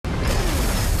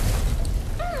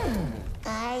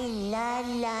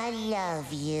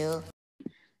love you.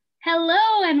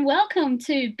 Hello and welcome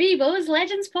to Bebo's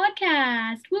Legends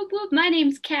Podcast. Whoop whoop, my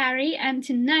name's Carrie and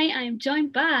tonight I am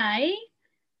joined by...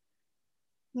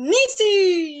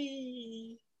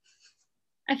 Nisi!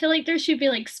 I feel like there should be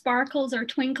like sparkles or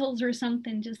twinkles or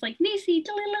something, just like Nisi.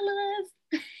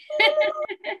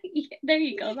 Yeah, there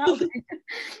you go. That'll do.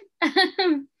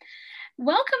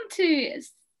 Welcome to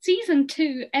Season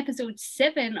 2, Episode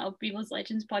 7 of Bebo's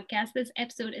Legends Podcast. This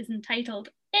episode is entitled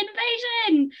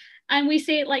Invasion! And we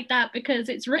say it like that because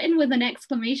it's written with an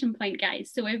exclamation point,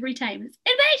 guys. So every time it's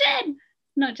invasion!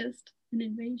 Not just an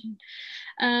invasion.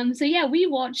 So yeah, we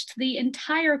watched the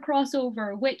entire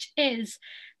crossover, which is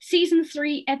Season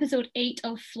 3, Episode 8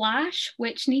 of Flash,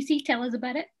 which, Nisi, tell us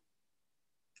about it.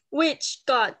 Which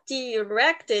got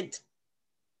directed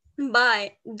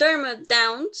by Dermot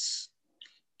Downs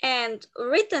and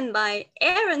written by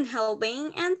Aaron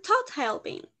Helbing and Todd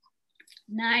Helbing.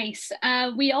 Nice.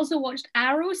 We also watched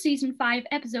Arrow Season 5,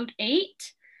 Episode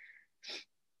 8.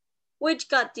 Which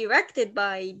got directed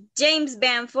by James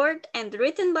Bamford and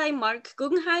written by Mark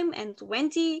Guggenheim and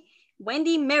Wendy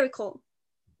Miracle.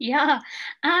 Yeah.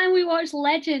 And we watched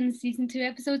Legends Season 2,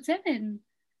 Episode 7.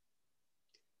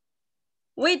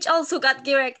 Which also got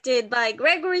directed by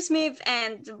Gregory Smith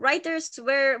and writers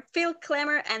were Phil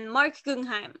Klemmer and Mark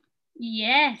Guggenheim.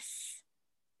 Yes.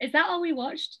 Is that all we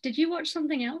watched? Did you watch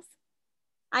something else?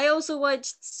 I also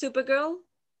watched Supergirl.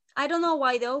 I don't know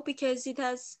why though, because it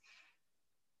has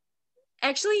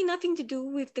actually nothing to do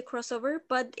with the crossover,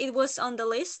 but it was on the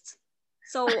list.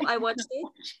 So I watched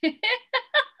it.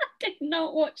 Did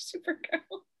not watch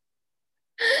Supergirl.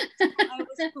 I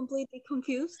was completely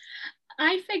confused.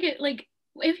 I figured like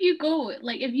if you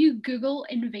Google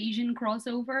invasion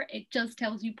crossover, it just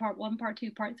tells you part 1, part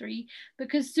 2, part 3,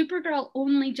 because Supergirl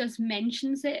only just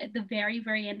mentions it at the very,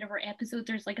 very end of her episode.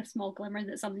 There's like a small glimmer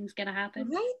that something's gonna happen.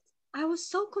 Right? I was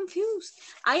so confused.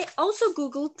 I also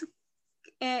Googled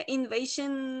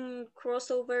invasion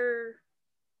crossover,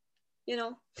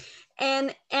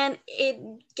 and it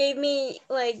gave me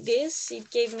like this.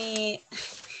 It gave me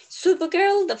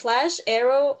Supergirl, The Flash,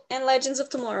 Arrow, and Legends of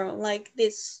Tomorrow, like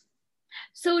this.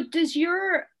 So does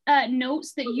your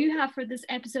notes that you have for this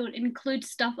episode include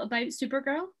stuff about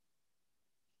Supergirl?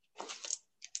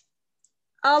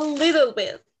 A little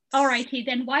bit. Alrighty,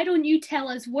 then why don't you tell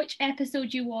us which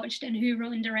episode you watched and who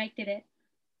wrote and directed it?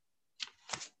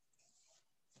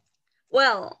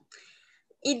 Well,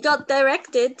 it got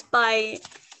directed by,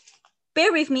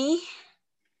 bear with me,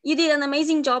 you did an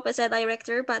amazing job as a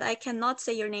director, but I cannot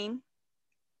say your name.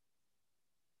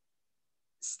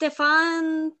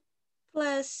 Stefan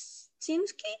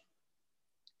Plasinski?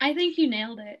 I think you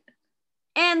nailed it.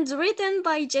 And written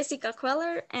by Jessica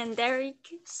Queller and Derek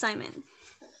Simon.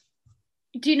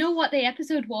 Do you know what the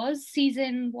episode was?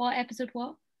 Episode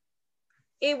what?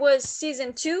 It was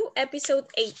Season 2, Episode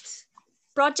 8,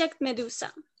 Project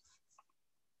Medusa.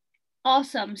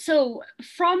 Awesome. So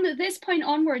from this point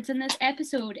onwards in this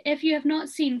episode, if you have not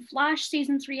seen Flash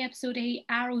Season 3, Episode 8,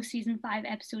 Arrow Season 5,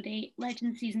 Episode 8,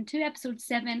 Legends Season 2, Episode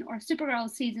 7, or Supergirl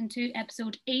Season 2,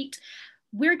 Episode 8,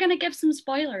 we're going to give some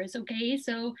spoilers, okay?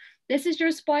 So this is your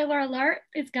spoiler alert.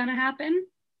 It's going to happen.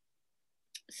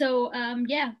 So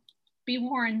yeah, be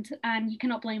warned, and you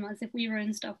cannot blame us if we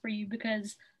ruin stuff for you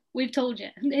because we've told you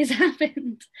it's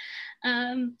happened.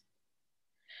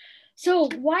 So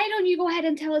why don't you go ahead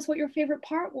and tell us what your favorite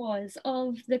part was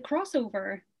of the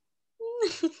crossover?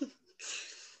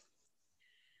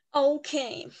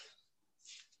 Okay.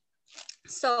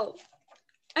 So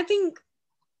I think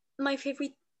my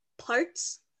favorite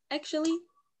parts actually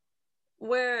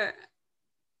were,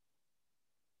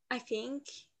 I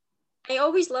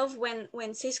always love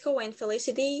when Cisco and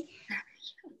Felicity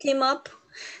team up.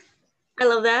 I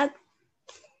love that.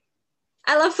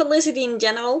 I love Felicity in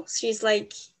general. She's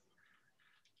like,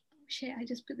 shit, I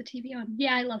just put the TV on.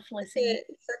 Yeah, I love Felicity.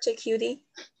 Such a cutie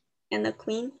and a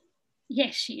queen.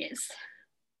 Yes, she is.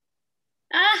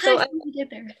 So I see you did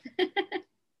there.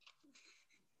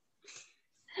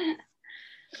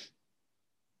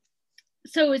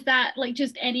 So is that like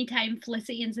just anytime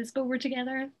Felicity and Cisco were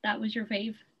together, that was your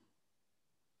fave?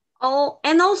 Oh,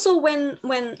 and also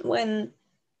when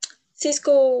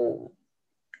Cisco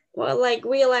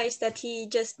realized that he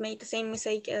just made the same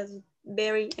mistake as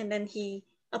Barry, and then he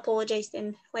apologized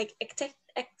and like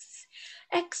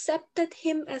accepted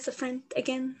him as a friend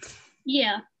again.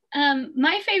 Yeah.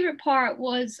 My favorite part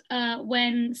was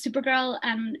when Supergirl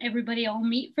and everybody all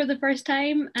meet for the first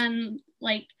time, and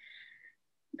like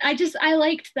I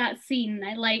liked that scene.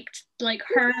 I liked like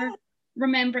her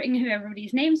remembering who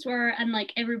everybody's names were and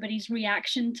like everybody's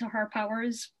reaction to her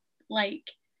powers. Like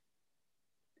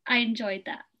I enjoyed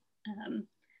that.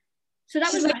 So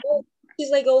that She's was like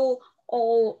she's like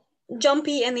all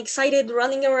jumpy and excited,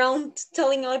 running around,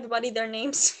 telling everybody their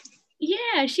names.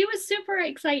 Yeah, she was super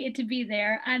excited to be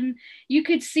there, and you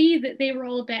could see that they were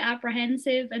all a bit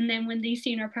apprehensive. And then when they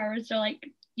seen her powers, they're like,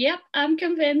 "Yep, I'm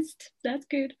convinced. That's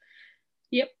good."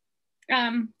 Yep.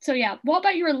 So yeah, what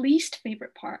about your least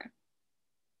favorite part?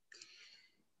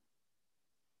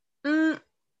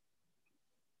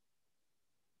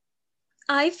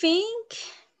 I think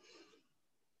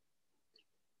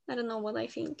I don't know what I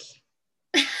think.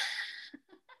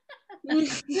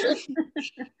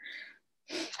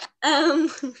 um,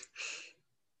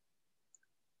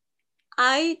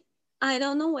 I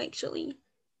don't know actually.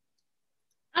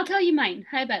 I'll tell you mine.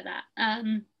 How about that?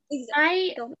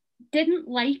 I didn't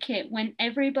like it when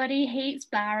everybody hates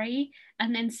Barry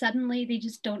and then suddenly they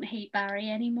just don't hate Barry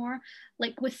anymore.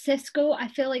 Like with Cisco, I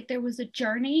feel like there was a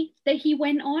journey that he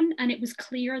went on, and it was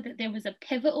clear that there was a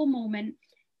pivotal moment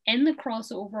in the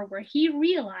crossover where he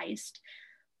realized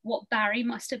what Barry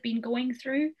must have been going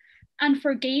through and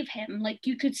forgave him. Like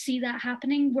you could see that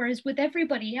happening. Whereas with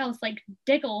everybody else, like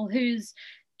Diggle, whose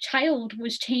child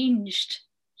was changed,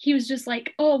 he was just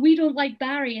like, "Oh, we don't like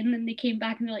Barry," and then they came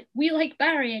back and they're like, "We like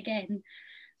Barry again."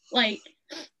 Like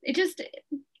it just,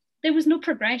 there was no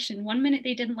progression. One minute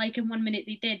they didn't like him, one minute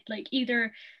they did. Like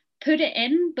either put it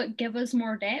in but give us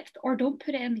more depth, or don't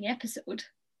put it in the episode. Do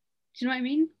you know what I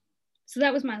mean? So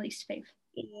that was my least fave.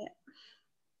 Yeah.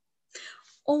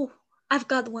 Oh, I've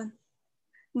got one.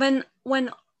 When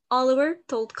Oliver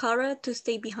told Kara to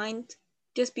stay behind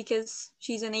just because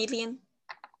she's an alien.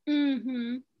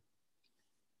 Mm-hmm.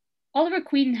 Oliver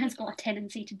Queen has got a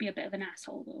tendency to be a bit of an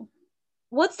asshole, though.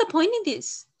 What's the point in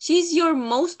this? She's your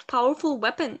most powerful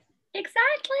weapon.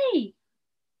 Exactly.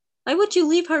 Why would you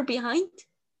leave her behind?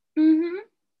 Mm-hmm.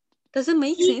 Doesn't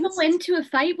make He sense. go into a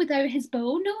fight without his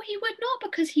bow? No, he would not,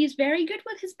 because he's very good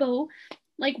with his bow.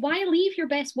 Like, why leave your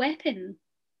best weapon?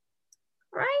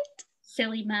 Right?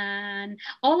 Silly man.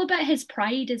 All about his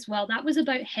pride as well. That was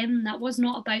about him. That was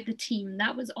not about the team.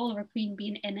 That was Oliver Queen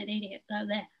being an idiot.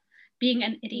 Being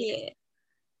an idiot.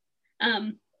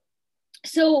 Yeah.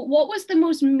 So what was the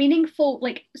most meaningful,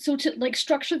 like, so to like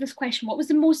structure this question, what was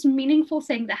the most meaningful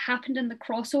thing that happened in the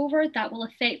crossover that will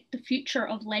affect the future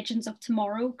of Legends of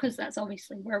Tomorrow? Because that's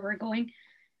obviously where we're going.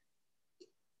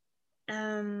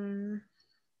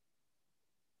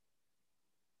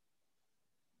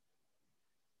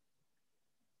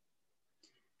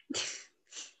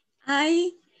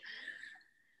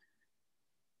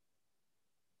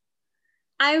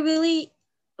 I really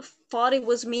thought it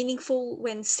was meaningful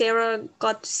when Sarah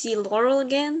got to see Laurel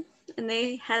again, and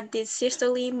they had these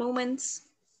sisterly moments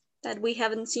that we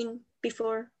haven't seen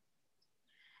before.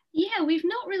 Yeah, we've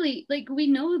not really, like, we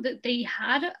know that they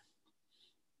had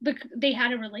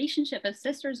a relationship as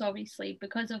sisters, obviously,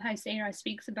 because of how Sarah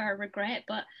speaks about her regret.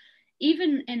 But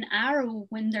even in Arrow,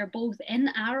 when they're both in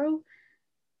Arrow,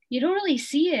 you don't really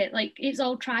see it. Like, it's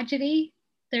all tragedy.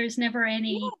 There's never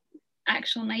any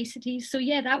actual niceties. So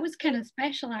yeah, that was kind of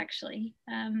special, actually.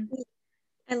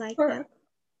 I like that.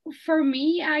 For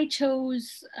me, I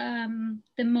chose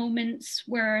the moments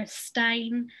where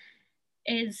Stein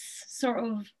is sort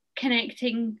of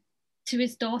connecting to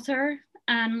his daughter,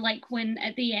 and like when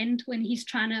at the end when he's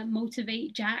trying to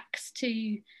motivate Jax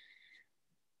to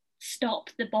stop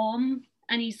the bomb,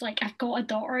 and he's like, "I've got a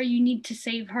daughter, you need to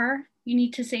save her, you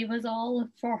need to save us all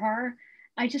for her."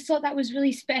 I just thought that was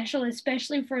really special,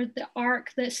 especially for the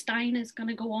arc that Stein is going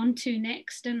to go on to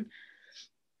next, and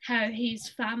how his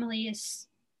family is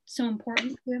so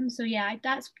important to him. So yeah,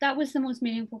 that was the most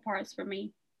meaningful parts for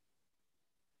me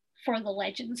for the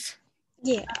Legends.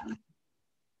 Yeah.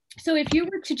 So if you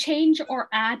were to change or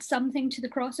add something to the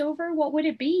crossover, what would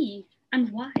it be and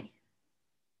why?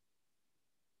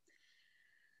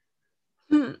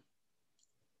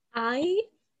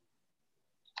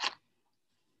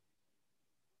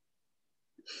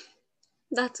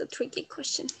 That's a tricky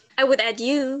question. I would add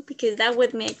you because that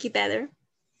would make it better.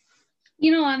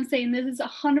 You know, I'm saying this is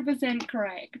 100%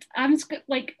 correct. I'm just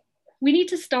like, we need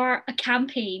to start a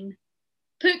campaign.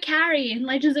 Put Carrie in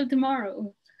Legends of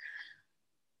Tomorrow.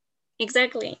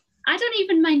 Exactly. I don't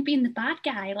even mind being the bad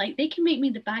guy. Like, they can make me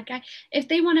the bad guy. If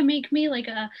they want to make me like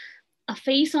a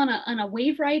face on a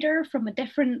wave rider from a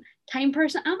different time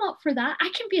person, I'm up for that. I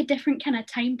can be a different kind of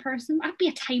time person. I'd be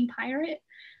a time pirate.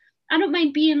 I don't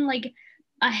mind being like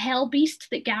a hell beast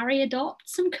that Gary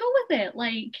adopts. I'm cool with it.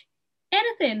 Like,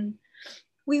 anything.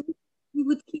 We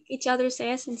would kick each other's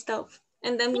ass and stuff,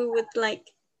 and then we would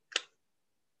like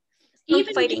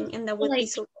even fighting, and that would like, be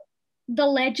so cool. The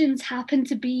Legends happen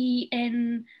to be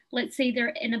in let's say they're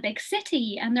in a big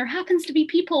city and there happens to be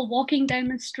people walking down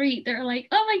the street. They're like,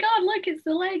 oh my God, look, it's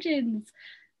the Legends.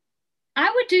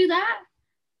 I would do that.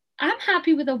 I'm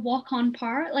happy with a walk-on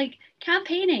part. Like,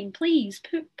 campaigning, please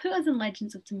put us in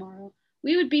Legends of Tomorrow.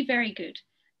 We would be very good.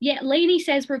 Yeah, Lainey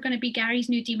says we're going to be Gary's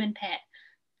new demon pet.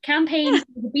 Campaign for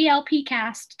the BLP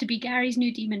cast to be Gary's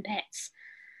new demon pets.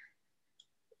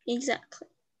 Exactly.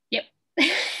 Yep.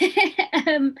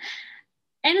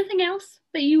 Anything else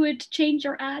that you would change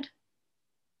or add?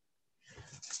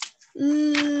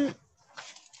 No.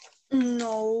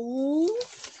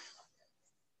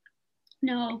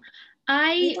 No.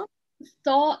 I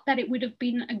thought that it would have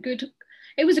been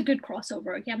it was a good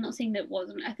crossover. Okay, I'm not saying that it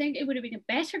wasn't. I think it would have been a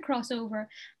better crossover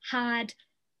had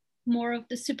more of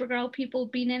the Supergirl people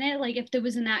been in it. Like if there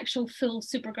was an actual full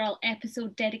Supergirl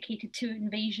episode dedicated to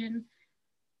Invasion.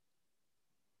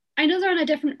 I know they're on a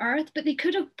different Earth, but they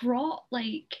could have brought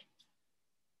like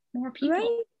more people.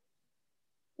 Right.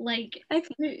 Like,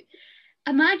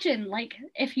 imagine, like,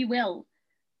 if you will,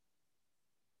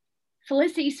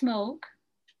 Felicity Smoke,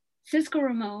 Cisco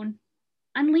Ramon,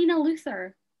 and Lena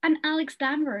Luthor, and Alex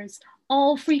Danvers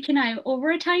all freaking out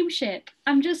over a time ship.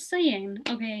 I'm just saying,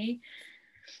 okay?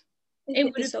 It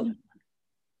would have been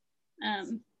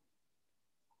fun.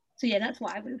 So yeah, that's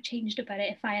what I would have changed about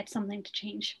it if I had something to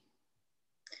change.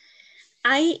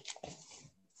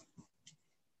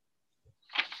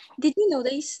 Did you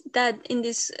notice that in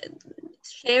this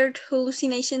shared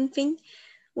hallucination thing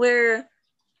where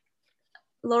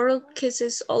Laurel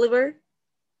kisses Oliver,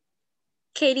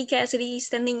 Katie Cassidy is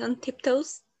standing on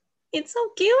tiptoes? It's so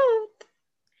cute.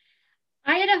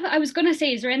 I was going to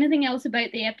say, is there anything else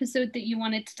about the episode that you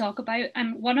wanted to talk about?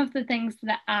 And one of the things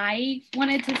that I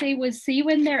wanted to say was, see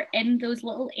when they're in those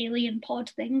little alien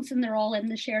pod things and they're all in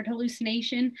the shared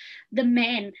hallucination, the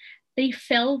men, they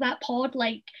fill that pod.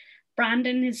 Like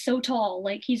Brandon is so tall,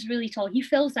 like he's really tall. He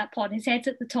fills that pod, his head's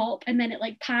at the top, and then it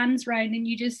like pans round and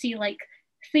you just see like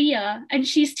Thea, and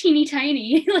she's teeny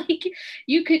tiny. Like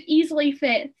you could easily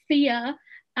fit Thea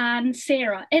and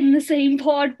Sarah in the same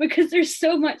pod because there's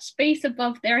so much space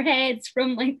above their heads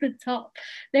from like the top.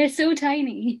 They're so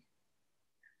tiny.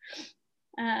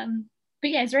 But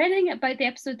yeah, is there anything about the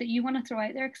episode that you want to throw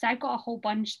out there? Because I've got a whole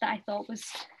bunch that I thought was.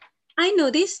 I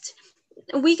noticed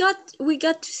we got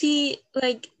to see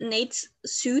like Nate's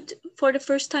suit for the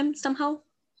first time somehow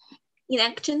in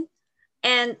action,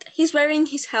 and he's wearing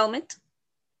his helmet.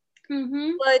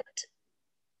 Mm-hmm. But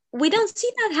we don't see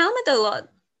that helmet a lot.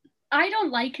 I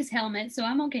don't like his helmet, so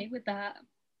I'm okay with that.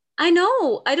 I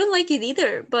know, I don't like it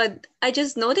either, but I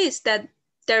just noticed that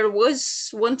there was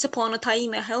once upon a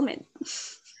time a helmet.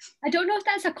 I don't know if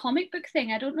that's a comic book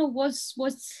thing. I don't know, was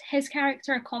his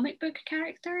character a comic book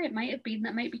character? It might have been,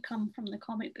 that might be come from the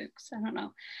comic books. I don't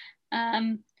know.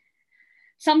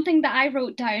 Something that I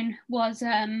wrote down was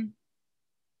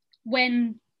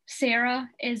when Sarah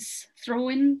is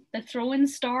throwing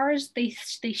stars, they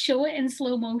show it in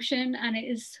slow motion and it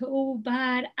is so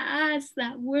bad as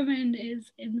that woman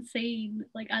is insane.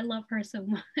 Like I love her so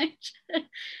much.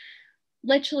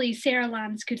 Literally Sarah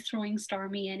Lance could throwing star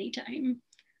me anytime.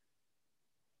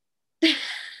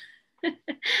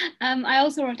 I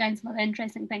also wrote down some other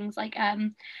interesting things like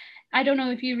I don't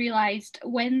know if you realized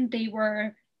when they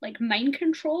were like mind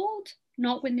controlled,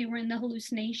 not when they were in the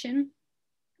hallucination.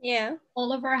 Yeah.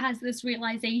 Oliver has this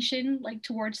realization like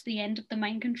towards the end of the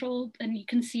mind control, and you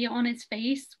can see it on his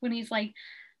face when he's like,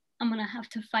 I'm gonna have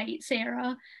to fight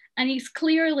Sarah. And he's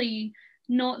clearly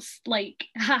not like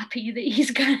happy that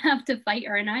he's gonna have to fight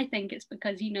her. And I think it's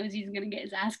because he knows he's gonna get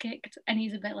his ass kicked. And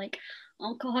he's a bit like,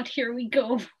 oh God, here we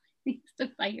go. He needs to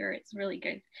fight her. It's really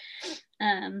good.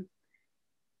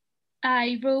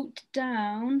 I wrote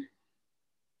down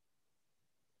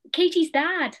Katie's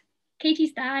dad.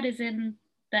 Katie's dad is in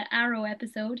the Arrow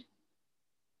episode.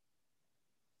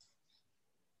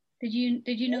 Did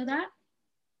you know that?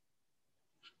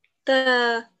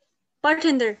 The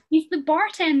bartender. He's the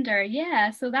bartender,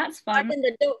 yeah. So that's fun.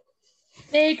 Bartender Joe.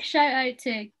 Big shout out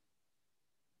to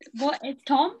it's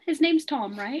Tom? His name's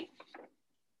Tom, right?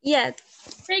 Yeah.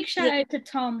 Big shout out to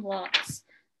Tom Lutz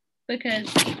because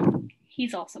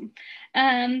he's awesome.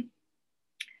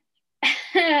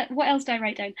 What else did I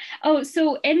write down? Oh,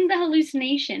 so in the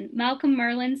hallucination, Malcolm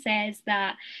Merlyn says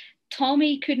that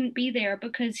Tommy couldn't be there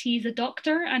because he's a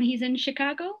doctor and he's in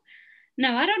Chicago.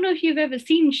 Now, I don't know if you've ever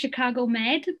seen Chicago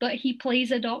Med, but he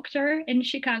plays a doctor in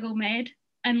Chicago Med.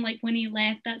 And like when he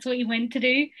left, that's what he went to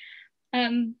do.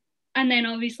 And then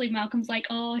obviously Malcolm's like,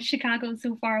 oh, Chicago's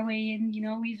so far away and, you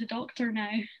know, he's a doctor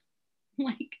now.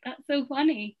 Like, that's so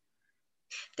funny.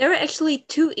 There are actually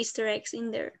 2 Easter eggs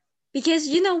in there. Because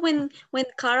you know when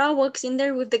Kara walks in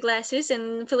there with the glasses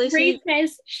and Ray Felicity,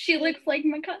 says she looks like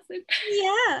my cousin.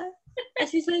 yeah, and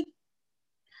she's like,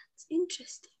 it's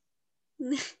interesting.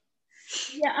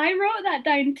 Yeah, I wrote that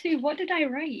down too. What did I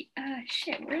write?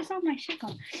 Shit, where's all my shit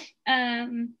gone?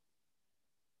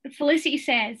 Felicity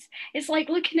says, it's like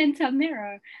looking into a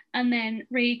mirror. And then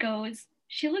Ray goes,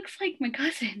 she looks like my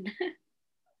cousin.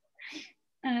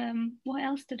 What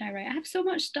else did I write? I have so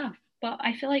much stuff, but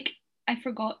I feel like I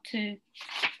forgot to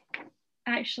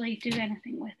actually do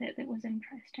anything with it that was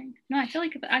interesting. No, I feel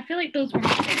like those were my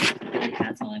things. I feel like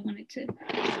that's all I wanted to.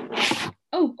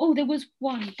 Oh, there was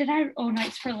one. Did I? Oh no,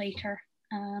 it's for later.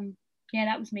 Yeah,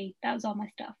 that was me. That was all my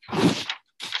stuff.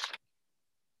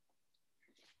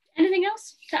 Anything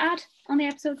else to add on the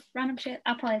episode? Random shit.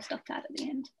 I'll probably have stuff to add at the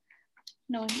end.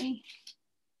 Knowing me.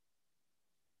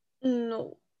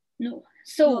 No.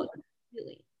 So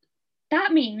really.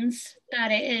 That means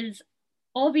that it is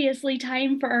obviously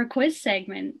time for our quiz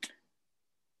segment.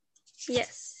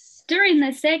 Yes. During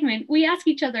this segment, we ask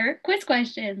each other quiz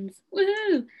questions.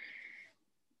 Woohoo!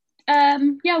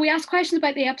 Yeah, we ask questions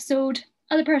about the episode.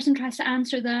 Other person tries to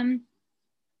answer them.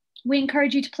 We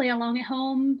encourage you to play along at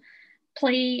home,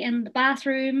 play in the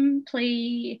bathroom,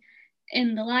 play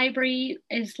in the library,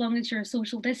 as long as you're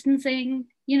social distancing.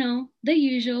 You know, the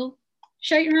usual.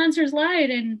 Shout your answers loud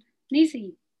and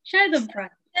Nisi, shout them proud.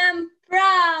 I'm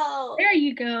proud. There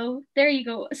you go. There you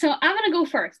go. So I'm gonna go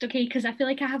first, okay? Because I feel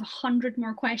like I have 100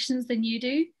 more questions than you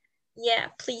do. Yeah,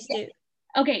 please do.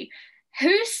 Okay.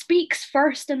 Who speaks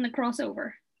first in the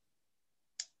crossover?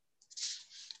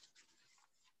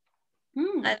 I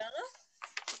don't know.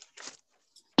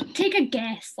 Take a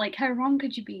guess. Like, how wrong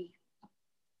could you be?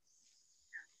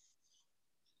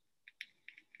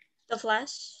 The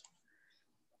Flash.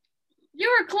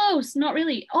 You were close. Not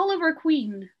really. Oliver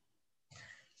Queen.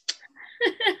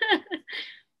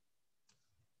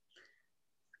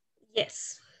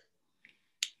 Yes.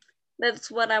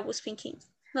 That's what I was thinking.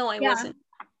 No, I wasn't.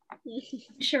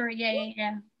 Sure,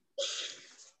 yeah.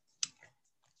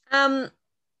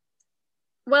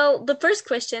 Well, the first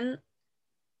question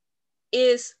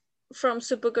is from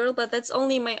Supergirl, but that's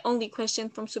only my only question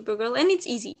from Supergirl, and it's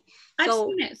easy. I've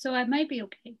seen it, so I might be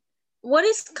okay. What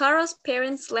is Kara's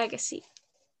parents' legacy?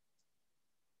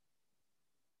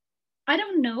 I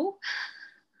don't know.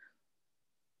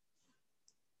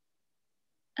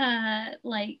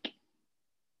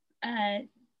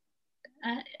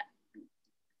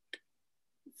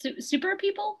 Super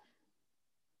people?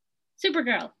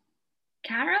 Supergirl.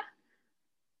 Kara?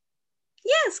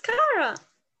 Yes, Kara.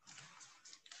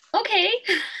 Okay.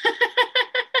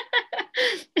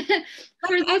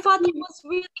 I thought it was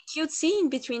really cute scene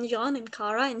between John and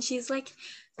Kara, and she's like,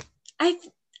 I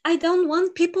don't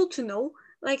want people to know.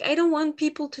 Like, I don't want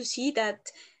people to see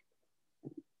that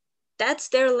that's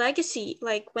their legacy,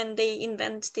 like when they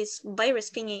invent this virus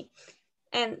thingy.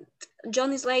 And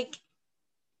John is like,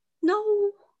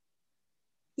 no,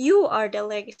 you are the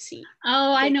legacy.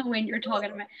 Oh, I know when you're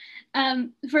talking about.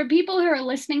 For people who are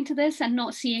listening to this and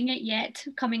not seeing it yet,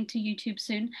 coming to YouTube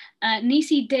soon,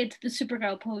 Nisi did the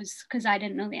Supergirl pose because I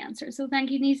didn't know the answer. So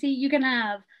thank you, Nisi. You can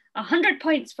have 100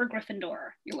 points for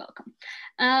Gryffindor. You're welcome.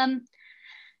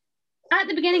 At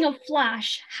the beginning of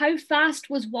Flash, how fast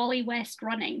was Wally West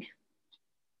running?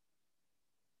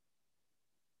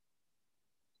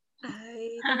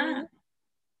 I don't know.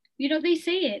 You know, they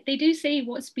say it. They do say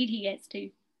what speed he gets to.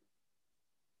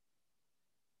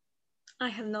 I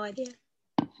have no idea.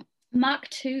 Mach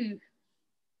 2.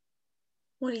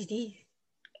 What is this?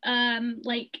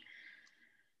 Like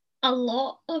a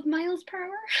lot of miles per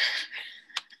hour.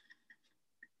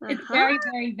 It's very,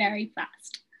 very, very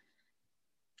fast.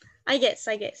 I guess.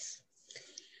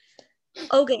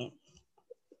 Okay.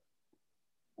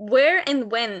 Where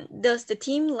and when does the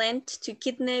team land to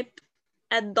kidnap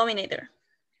a Dominator?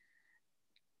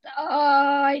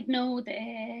 I know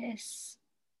this.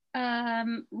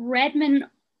 Redmond,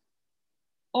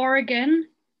 Oregon,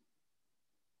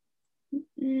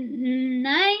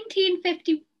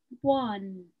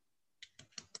 1951.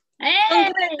 Hey!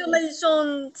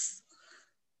 Congratulations!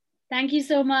 Thank you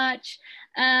so much.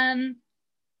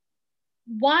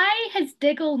 Why has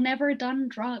Diggle never done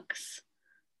drugs?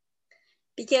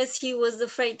 Because he was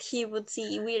afraid he would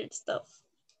see weird stuff.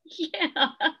 Yeah,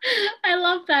 I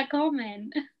love that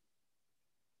comment.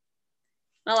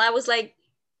 Well, I was like,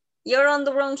 you're on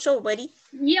the wrong show, buddy.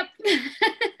 Yep.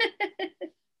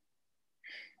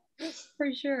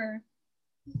 For sure.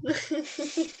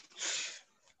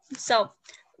 So,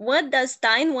 what does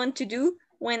Stein want to do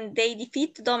when they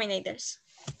defeat the Dominators?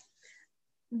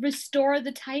 Restore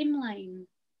the timeline.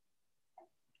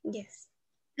 Yes.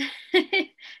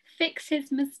 fix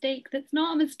his mistake. That's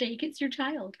not a mistake, it's your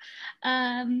child.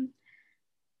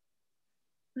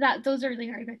 Those are really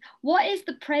hard. What is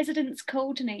the president's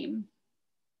code name?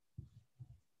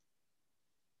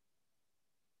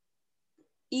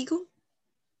 Eagle?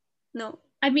 No.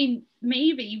 I mean,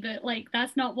 maybe, but like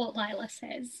that's not what Lila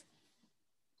says.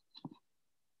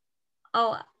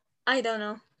 Oh, I don't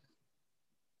know.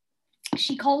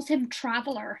 She calls him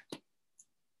Traveler.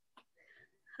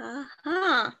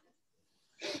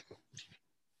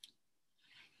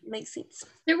 Makes sense.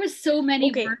 There was so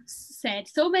many words said,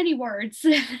 so many words.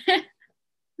 This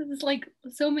is like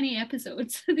so many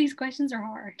episodes. These questions are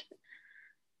hard.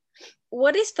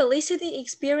 What is Felicity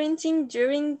experiencing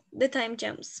during the time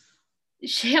jumps?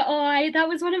 That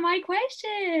was one of my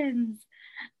questions.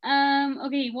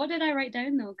 Okay, what did I write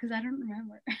down though? Because I don't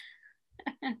remember.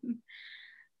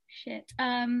 Shit.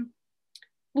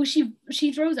 Well, she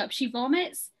throws up. She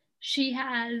vomits. She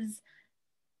has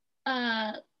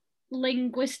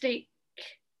linguistic,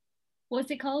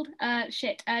 what's it called?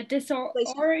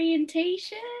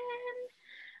 Disorientation.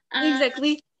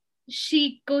 Exactly.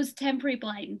 She goes temporary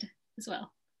blind as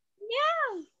well.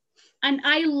 Yeah. And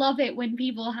I love it when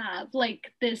people have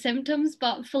like the symptoms,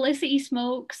 but Felicity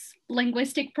Smoke's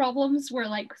linguistic problems were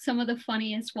like some of the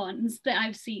funniest ones that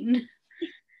I've seen.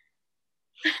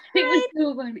 It was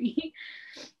so funny.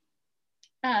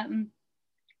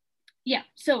 Yeah,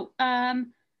 so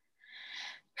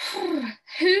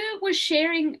which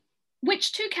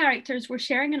two characters were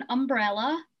sharing an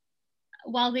umbrella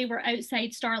while they were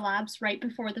outside Star Labs right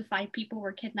before the 5 people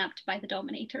were kidnapped by the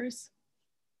Dominators?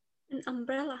 An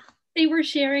umbrella. They were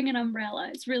sharing an umbrella.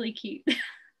 It's really cute.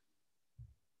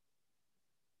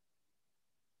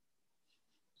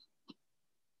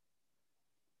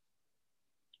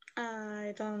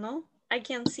 I don't know. I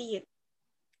can't see it.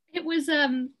 It was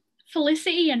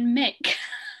Felicity and Mick.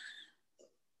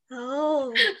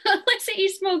 Oh. Felicity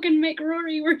Smoke and Mick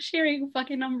Rory were sharing a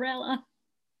fucking umbrella.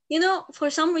 You know, for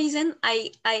some reason,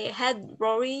 I had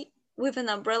Rory with an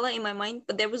umbrella in my mind,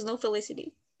 but there was no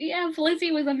Felicity. Yeah,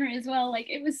 Felicity was under it as well. Like,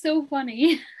 it was so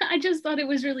funny. I just thought it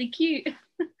was really cute.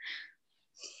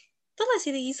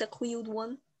 Felicity is a cute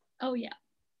one. Oh, yeah.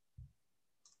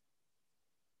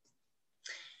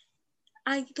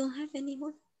 I don't have any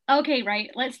more. Okay,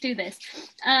 right. Let's do this.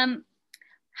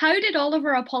 How did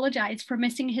Oliver apologize for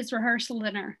missing his rehearsal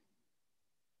dinner?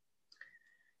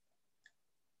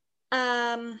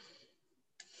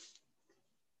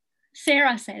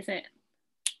 Sarah says it.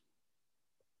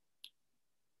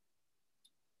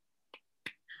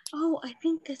 Oh, I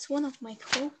think that's one of my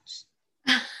quotes.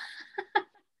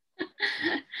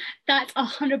 That's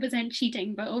 100%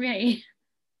 cheating, but okay.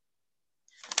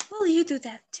 Well, you do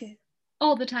that too.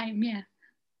 All the time, yeah.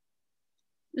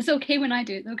 It's okay when I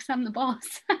do it though, because I'm the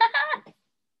boss.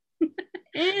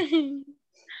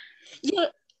 Yeah,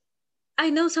 I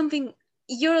know something.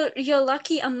 You're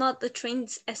lucky I'm not the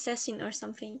trained assassin or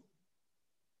something,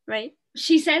 right?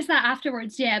 She says that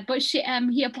afterwards, yeah, but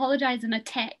he apologized in a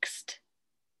text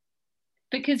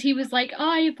because he was like, "Oh,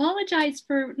 I apologize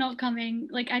for not coming.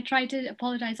 Like, I tried to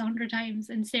apologize 100 times,"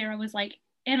 and Sarah was like,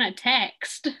 "In a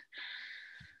text."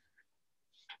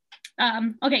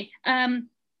 Okay.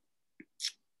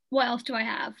 What else do I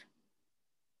have?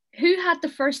 Who had the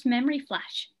first memory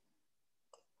flash?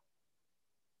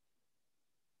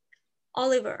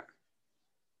 Oliver.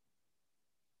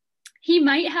 He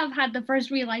might have had the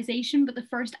first realization, but the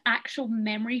first actual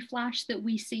memory flash that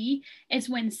we see is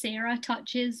when Sarah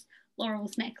touches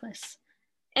Laurel's necklace.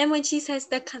 And when she says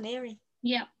the canary.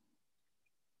 Yeah.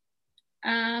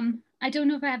 I don't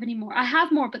know if I have any more. I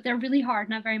have more, but they're really hard,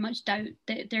 and I very much doubt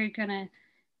that you're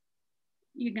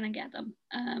gonna get them.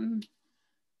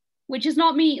 Which is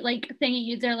not me like thinking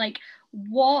you. They're like,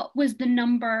 what was the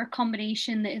number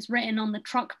combination that is written on the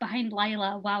truck behind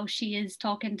Lila while she is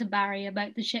talking to Barry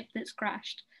about the ship that's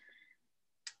crashed?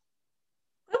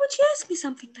 Why would you ask me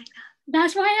something like that?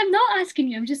 That's why I'm not asking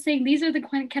you. I'm just saying these are the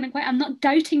kind of I'm not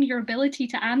doubting your ability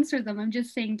to answer them. I'm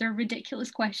just saying they're ridiculous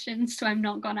questions, so I'm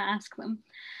not gonna ask them.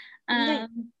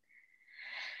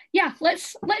 Yeah,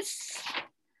 let's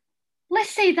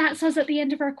say that's us at the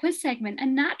end of our quiz segment,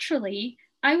 and naturally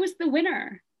I was the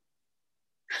winner.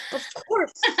 Of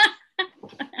course.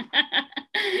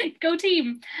 Go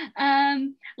team.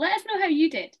 Let us know how you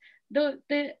did.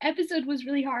 The episode was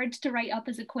really hard to write up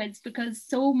as a quiz because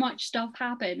so much stuff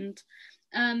happened.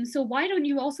 So why don't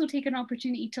you also take an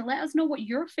opportunity to let us know what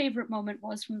your favorite moment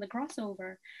was from the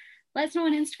crossover? Let us know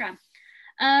on Instagram.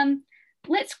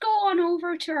 Let's go on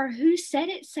over to our Who Said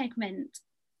It segment.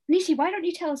 Nisi, why don't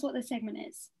you tell us what this segment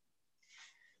is?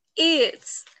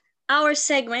 It's our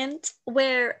segment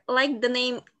where, like the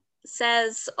name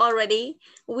says already,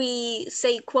 we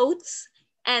say quotes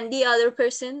and the other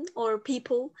person or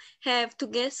people have to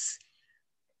guess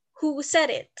who said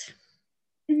it.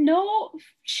 No,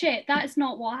 shit, that's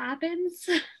not what happens.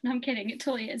 No, I'm kidding, it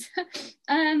totally is.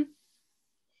 I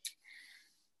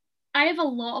have a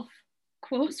lot of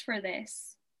quotes for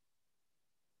this.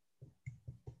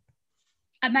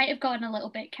 I might have gotten a little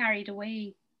bit carried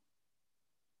away.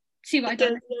 See what I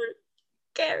done? You're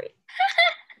Carrie.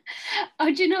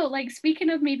 Oh, do you know, like, speaking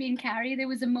of me being Carrie, there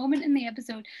was a moment in the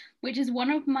episode which is one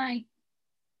of my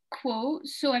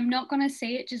quotes, so I'm not going to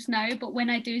say it just now, but when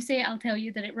I do say it, I'll tell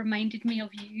you that it reminded me of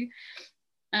you.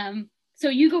 So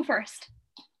you go first.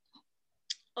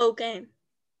 Okay.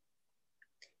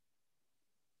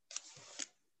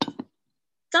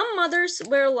 Some mothers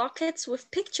wear lockets with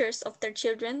pictures of their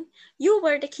children. You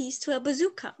wear the keys to a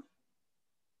bazooka.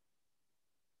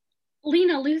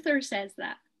 Lena Luthor says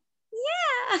that.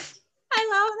 Yeah, I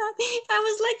love that. I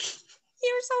was like,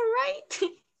 you're so right.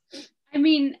 I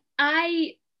mean,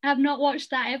 I have not watched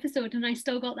that episode and I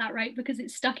still got that right because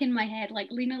it's stuck in my head.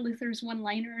 Like, Lena Luthor's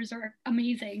one-liners are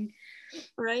amazing.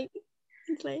 Right?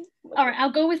 Okay. All right,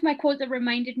 I'll go with my quote that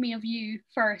reminded me of you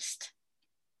first.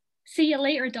 See you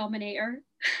later, Dominator.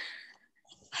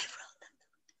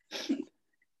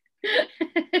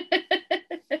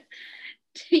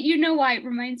 You know why it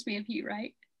reminds me of you,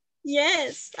 right?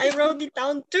 Yes, I wrote it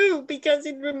down too because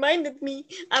it reminded me.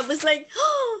 I was like,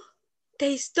 oh,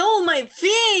 they stole my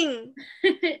thing.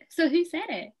 So who said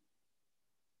it?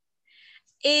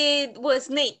 It was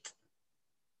Nate.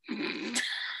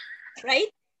 Right?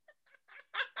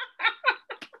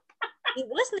 It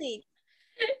was Nate.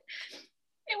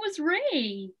 It was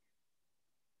Ray.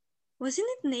 Wasn't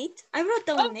it Nate? I wrote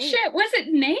down Nate. Shit, was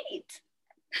it Nate?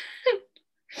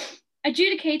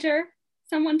 Adjudicator,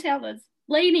 someone tell us.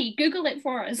 Lainey, Google it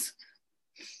for us.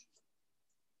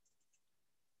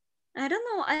 I don't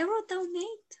know. I wrote down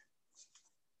Nate.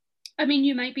 I mean,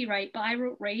 you might be right, but I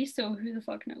wrote Ray, so who the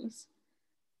fuck knows?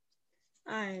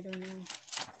 I don't know.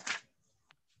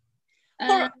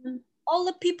 For all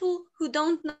the people who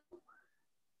don't know,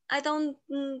 I don't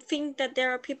think that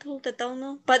there are people that don't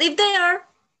know. But if there are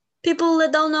people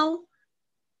that don't know,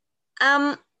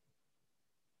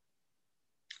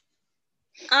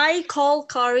 I call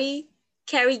Carrie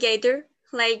Gator.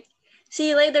 Like, see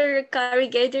you later, Carrie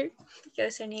Gator,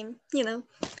 because her name, you know.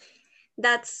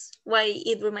 That's why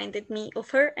it reminded me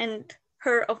of her and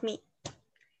her of me.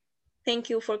 Thank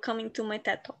you for coming to my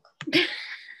TED Talk.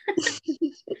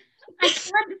 I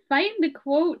can't find the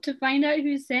quote to find out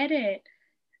who said it.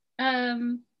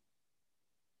 I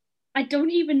don't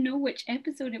even know which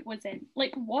episode it was in.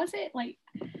 Like, was it like?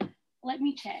 Let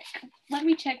me check. Let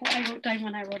me check what I wrote down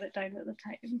when I wrote it down at the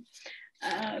time.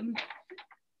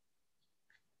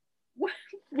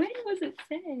 When was it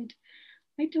said?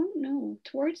 I don't know.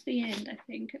 Towards the end, I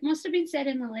think. It must have been said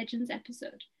in the Legends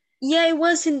episode. Yeah, it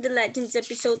was in the Legends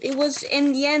episode. It was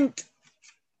in the end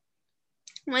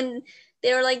when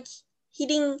they were like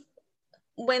hitting,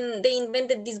 when they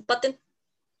invented this button.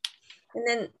 And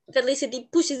then Felicity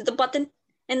pushes the button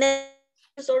and then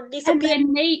or disappears. And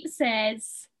then Nate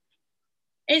says,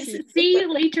 it's see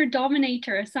you later,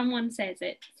 Dominator. Someone says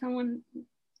it. Someone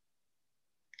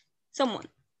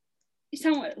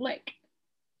like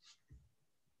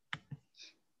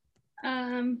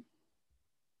I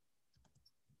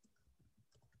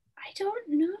don't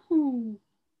know.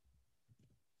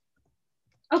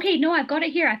 Okay, no, I've got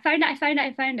it here. I found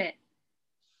it.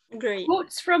 Great.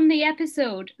 Quotes from the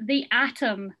episode, The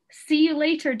Atom. See you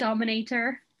later,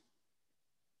 Dominator.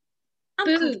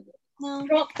 Boom. No.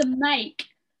 Drop the mic.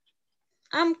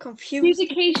 I'm confused.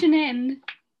 Communication in.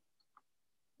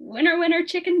 Winner, winner,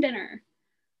 chicken dinner.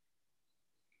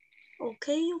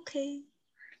 Okay.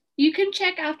 You can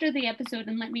check after the episode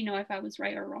and let me know if I was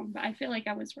right or wrong, but I feel like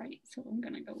I was right, so I'm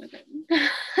gonna go with it.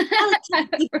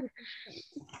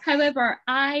 However,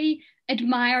 I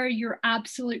admire your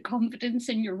absolute confidence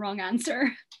in your wrong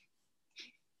answer.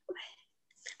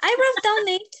 I wrote down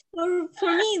Nate.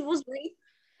 For me, it was right.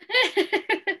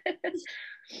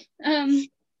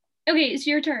 Okay, it's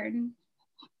your turn.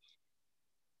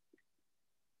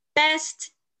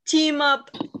 Best team up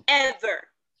ever.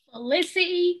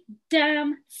 Felicity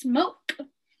Damn Smoke.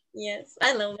 Yes,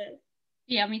 I love it.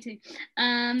 Yeah, me too.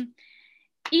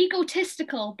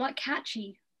 Egotistical but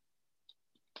catchy.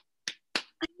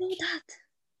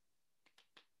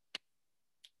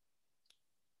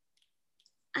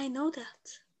 I know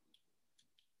that.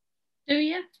 Do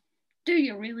you? Do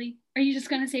you really? Are you just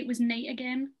going to say it was Nate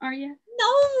again, are you?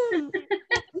 No! Leave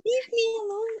me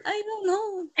alone. I don't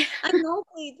know. I know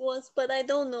who it was, but I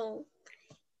don't know.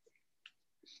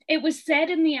 It was said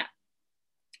in the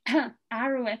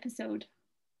Arrow episode.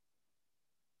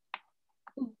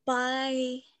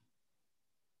 By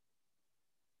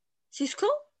Cisco?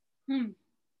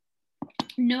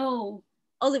 No.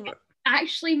 Oliver.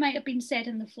 Actually might have been said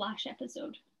in the Flash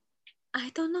episode. I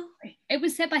don't know. It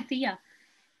was said by Thea.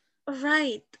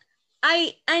 Right.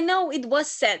 I know it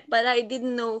was said, but I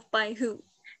didn't know by who.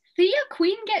 Thea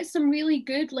Queen gets some really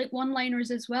good like one-liners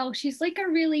as well. She's like a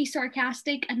really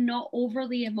sarcastic and not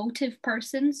overly emotive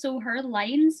person, so her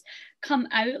lines come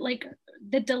out like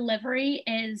the delivery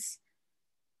is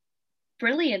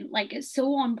brilliant. Like it's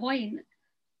so on point.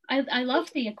 I love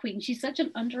Thea Queen. She's such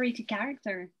an underrated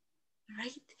character.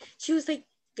 Right? She was like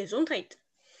Gesundheit.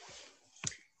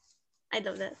 I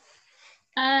love that.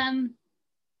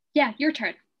 Yeah, your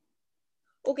turn.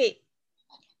 Okay.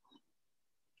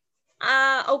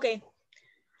 Okay.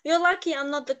 You're lucky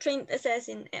I'm not the trained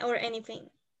assassin or anything.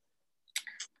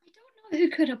 I don't know who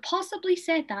could have possibly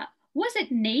said that. Was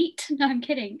it Nate? No, I'm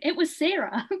kidding. It was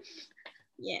Sarah.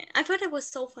 Yeah, I thought it was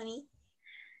so funny.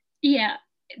 Yeah,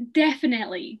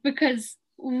 definitely. Because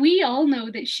we all know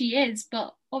that she is,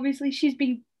 but obviously she's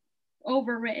been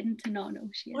overwritten to not know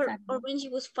she is. Or when she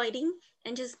was fighting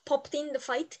and just popped in the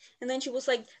fight and then she was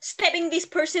like stabbing this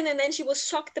person and then she was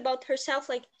shocked about herself,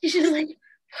 like she's just like,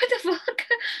 what the fuck?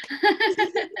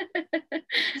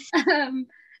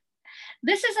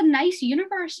 This is a nice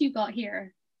universe you got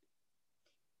here.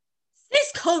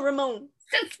 Cisco Ramon.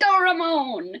 Cisco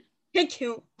Ramon. Thank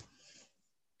you.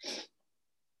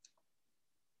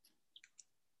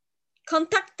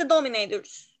 Contact the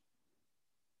Dominators.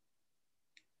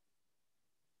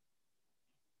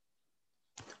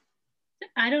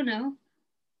 I don't know.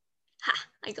 Ha,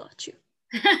 I got you.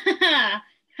 Ha.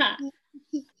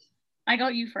 I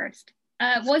got you first.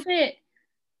 Was it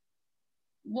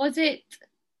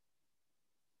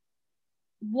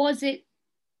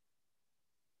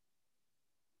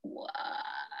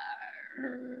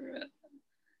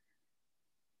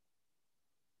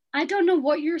I don't know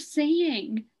what you're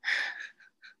saying.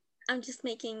 I'm just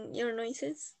making your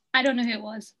noises. I don't know who it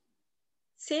was.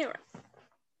 Sarah.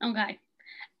 Okay.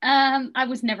 I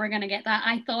was never gonna get that.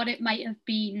 I thought it might have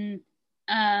been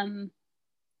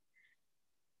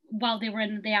while they were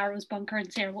in the Arrows bunker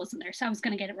and Sarah wasn't there, so I was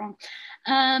gonna get it wrong.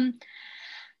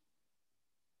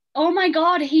 Oh my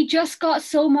god, he just got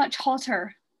so much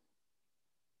hotter.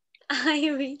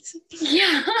 Iris.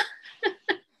 Yeah.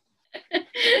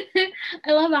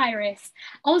 I love Iris.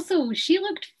 Also, she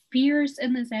looked fierce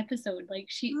in this episode. Like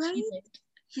she did.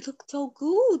 He looked so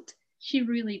good. She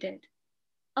really did.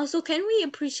 Also, can we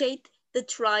appreciate the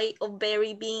try of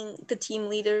Barry being the team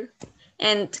leader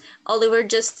and Oliver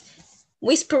just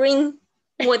whispering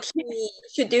what he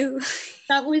should do?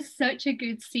 That was such a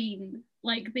good scene.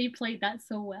 Like they played that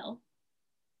so well.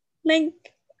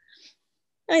 Like,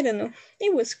 I don't know.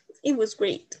 It was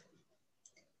great.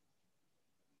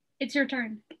 It's your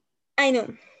turn. I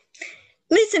know.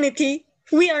 Listen, E.T.,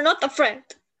 we are not a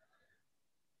threat.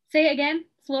 Say it again,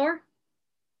 slower.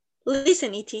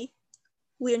 Listen, E.T.,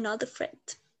 we're not a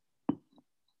threat.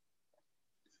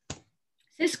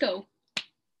 Cisco.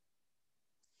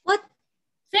 What?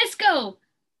 Cisco.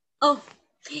 Oh,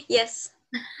 yes.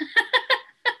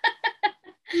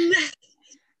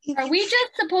 Are we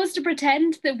just supposed to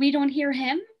pretend that we don't hear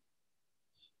him?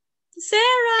 Sarah!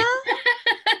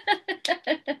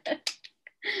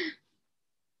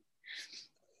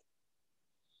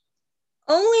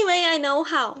 Only way I know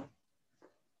how.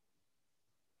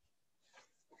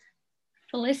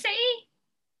 Felicity?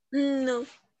 No.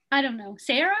 I don't know.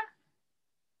 Sarah?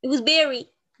 It was Barry.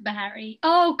 Barry.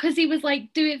 Oh, because he was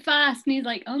like, do it fast. And he's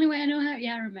like, only way I know how.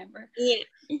 Yeah, I remember. Yeah.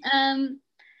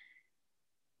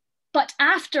 But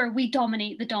after we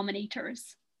dominate the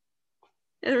Dominators.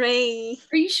 Hooray.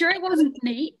 Are you sure it wasn't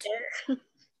Nate?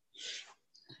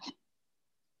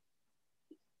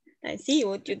 I see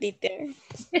what you did there.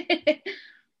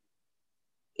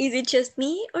 Is it just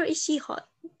me or is she hot?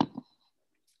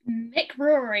 Mick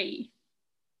Rory.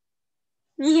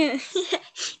 Yeah.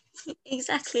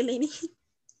 Exactly, lady.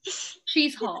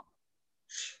 She's hot.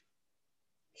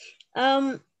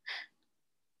 Oh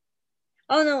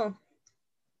no.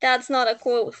 That's not a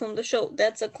quote from the show.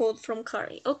 That's a quote from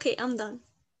Kari. Okay, I'm done.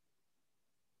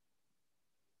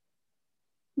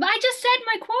 But I just said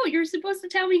my quote. You're supposed to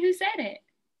tell me who said it.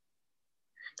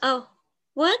 Oh,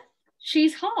 what?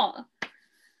 She's hot.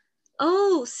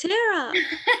 Oh, Sarah.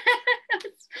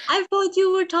 I thought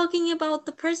you were talking about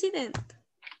the president.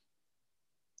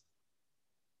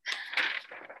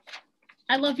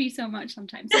 I love you so much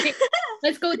sometimes. Okay,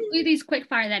 let's go do these quick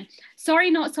fire then. Sorry,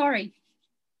 not sorry.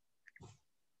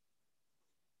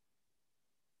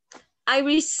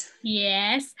 Iris.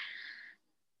 Yes.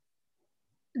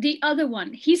 The other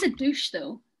one, he's a douche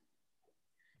though.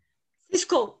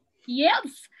 Cisco.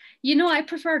 Yes. You know, I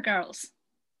prefer girls.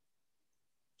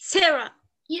 Sarah.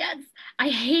 Yes. I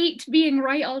hate being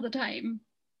right all the time.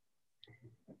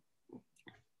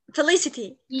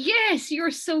 Felicity. Yes,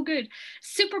 you're so good.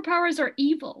 Superpowers are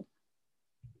evil.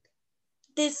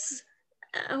 This,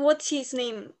 what's his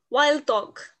name? Wild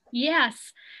Dog.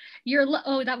 Yes.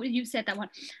 You said that one.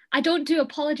 I don't do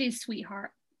apologies,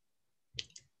 sweetheart.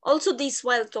 Also this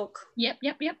Wild Dog. Yep.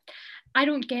 I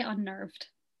don't get unnerved.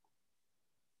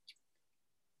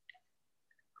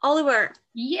 Oliver.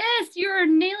 Yes, you're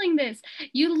nailing this.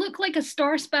 You look like a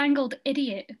star-spangled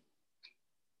idiot.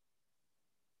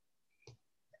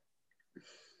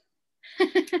 How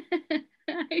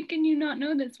can you not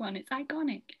know this one? It's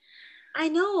iconic. I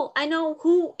know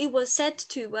who it was said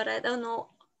to, but I don't know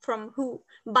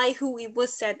by who it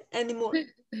was said anymore.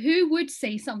 Who would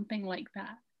say something like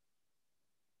that?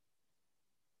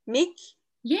 Mick?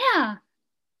 Yeah.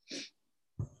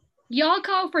 Y'all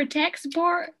call for tech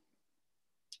support?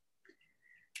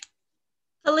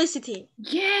 Felicity.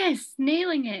 Yes,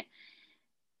 nailing it.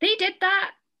 They did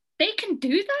that. They can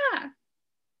do that.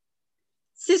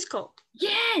 Cisco.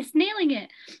 Yes, nailing it.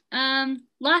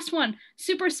 Last one,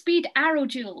 super speed arrow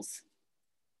jewels.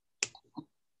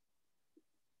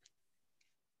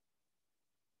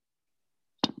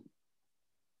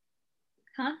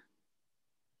 Huh?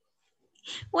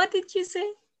 What did you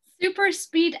say? Super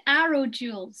speed arrow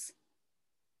jewels.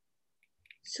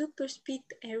 Super speed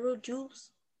arrow jewels.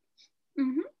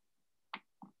 Mm-hmm.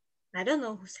 I don't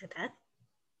know who said that.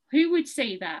 Who would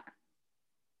say that?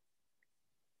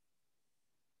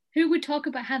 Who would talk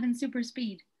about having super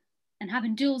speed and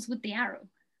having duels with the arrow?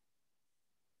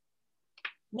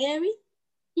 Mary?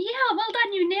 Yeah, well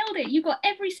done. You nailed it. You got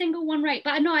every single one right.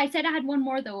 But no, I said I had one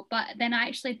more though, but then I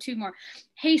actually had two more.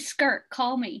 Hey, Skirt,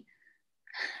 call me.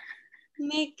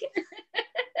 Mick.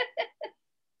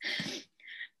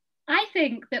 I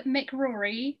think that Mick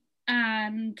Rory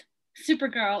and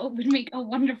Supergirl would make a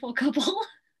wonderful couple.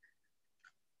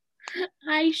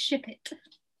 I ship it.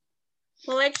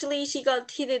 Well, actually, she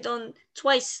got hit on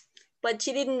twice, but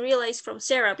she didn't realize from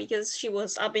Sarah because she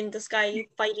was up in the sky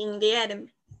fighting the Atom.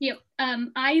 Yep.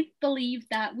 I believe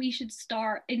that we should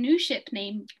start a new ship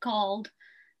name called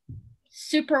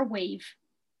Superwave.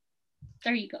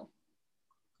 There you go.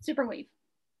 Superwave.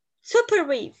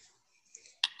 Superwave.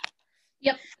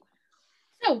 Yep.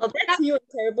 So that's new and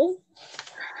terrible.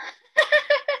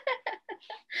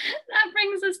 That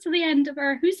brings us to the end of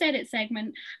our Who Said It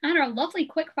segment and our lovely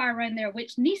quickfire round there,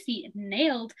 which Nisi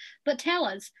nailed. But tell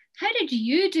us, how did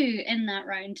you do in that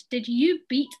round? Did you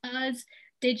beat us?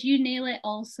 Did you nail it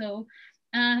also?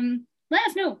 Let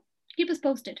us know. Keep us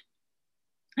posted.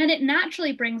 And it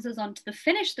naturally brings us on to the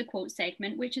Finish the Quote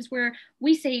segment, which is where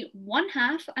we say one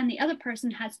half and the other person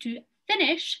has to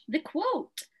finish the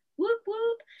quote. Whoop,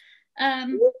 whoop.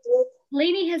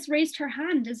 Lainey has raised her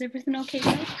hand. Is everything okay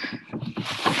with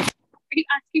her? Are you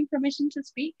asking permission to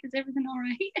speak? Is everything all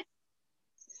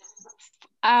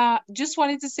right? Just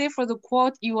wanted to say for the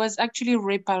quote, it was actually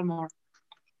Ray Palmer.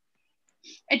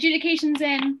 Adjudication's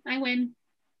in. I win.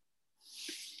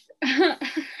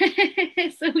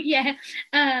 So yeah,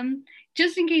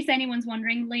 just in case anyone's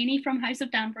wondering, Lainey from House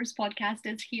of Danvers podcast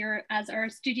is here as our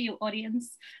studio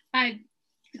audience.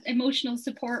 Emotional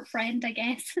support friend, I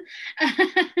guess.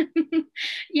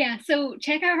 Yeah, so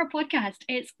check out her podcast.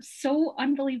 It's so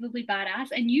unbelievably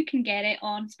badass, and you can get it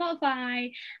on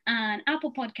Spotify and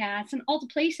Apple Podcasts and all the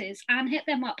places, and hit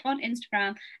them up on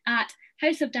Instagram at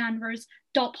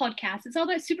houseofdanvers.podcast. It's all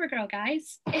about Supergirl,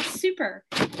 guys. It's super.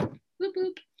 Whoop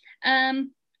whoop.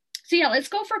 So yeah, let's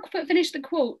go for Finish the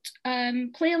Quote.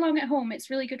 Play along at home. It's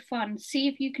really good fun. See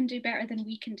if you can do better than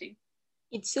we can do.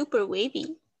 It's super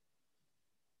wavy.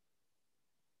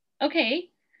 Okay.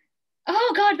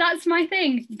 Oh God, that's my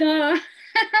thing. Duh.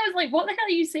 I was like, what the hell are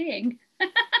you saying?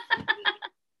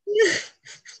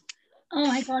 Oh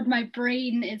my God, my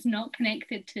brain is not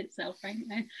connected to itself right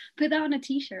now. Put that on a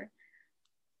t-shirt.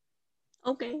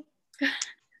 Okay.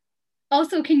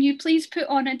 Also, can you please put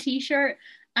on a t-shirt,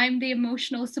 I'm the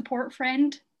emotional support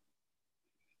friend?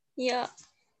 Yeah.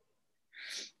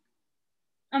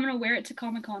 I'm gonna wear it to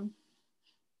Comic-Con.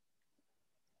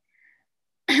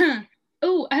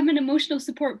 Oh, I'm an emotional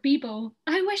support Bebo.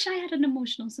 I wish I had an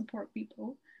emotional support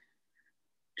Bebo.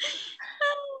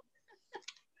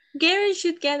 Gary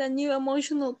should get a new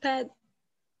emotional pet.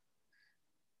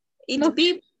 It's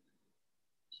Bebo.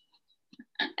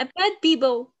 A pet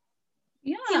Bebo.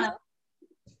 Yeah. You know?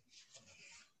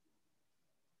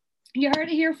 You heard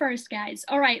it here first, guys.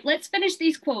 All right, let's finish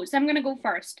these quotes. I'm going to go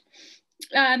first.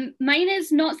 Mine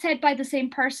is not said by the same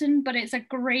person, but it's a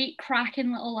great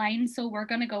cracking little line, so we're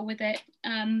gonna go with it.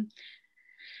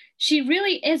 She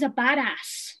really is a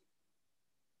badass.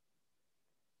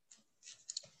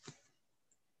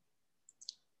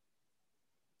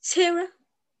 Sarah.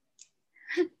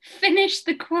 Finish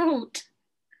the quote.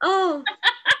 Oh,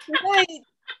 right.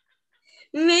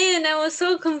 Man, I was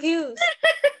so confused.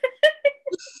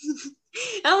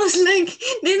 I was like,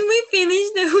 didn't we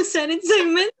finish the Who Said It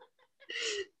segment?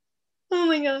 Oh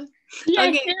my god. Yeah,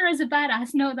 Okay. Sarah's a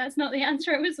badass. No, that's not the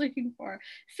answer I was looking for.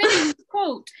 Finish the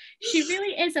quote. She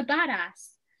really is a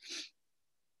badass.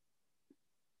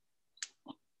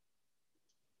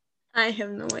 I have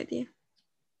no idea.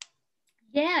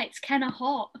 Yeah, it's kind of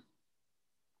hot.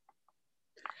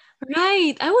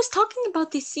 Right. I was talking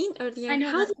about this scene earlier. I know,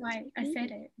 How that's did why I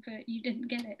said it, but you didn't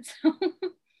get it. So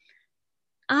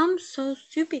I'm so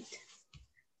stupid.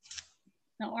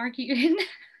 not arguing.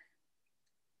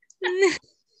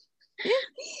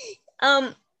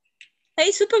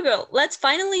 Hey Supergirl, let's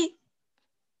finally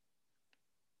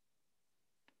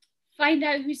Find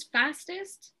out who's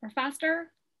fastest or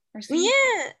faster or see.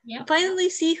 Yep.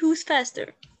 finally see who's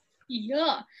faster.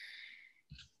 Yeah.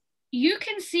 You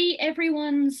can see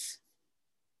everyone's.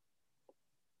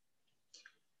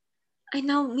 I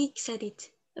know Mick said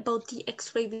it about the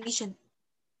X-ray vision.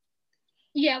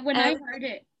 Yeah, when I heard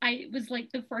it, it was like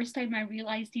the first time I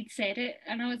realized he'd said it,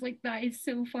 and I was like, that is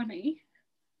so funny.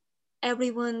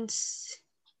 Everyone's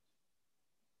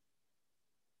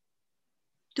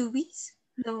doobies?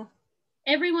 No.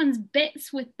 Everyone's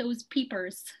bits with those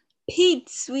peepers.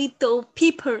 Pits with the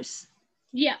peepers.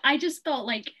 Yeah, I just thought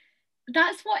like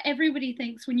that's what everybody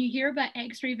thinks when you hear about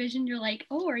X-ray vision. You're like,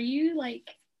 oh, are you looking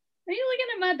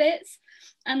at my bits?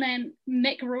 And then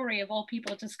Mick Rory of all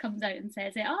people just comes out and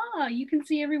says, you can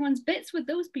see everyone's bits with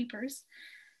those peepers.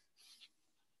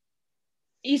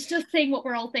 He's just saying what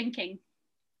we're all thinking.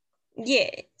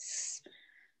 Yes.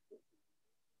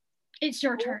 It's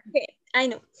your turn. Okay, I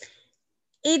know.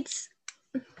 It's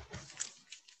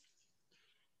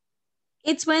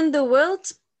when the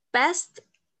world's best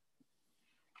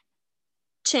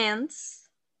chance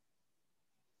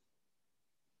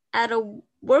at a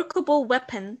workable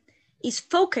weapon is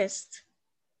focused.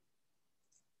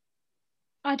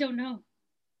 I don't know.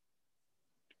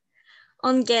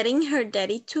 On getting her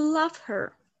daddy to love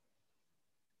her.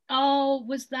 Oh,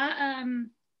 was that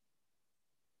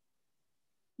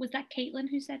Caitlin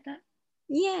who said that?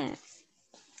 Yeah.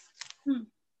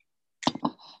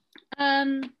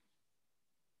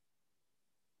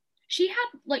 She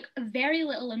had like very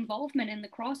little involvement in the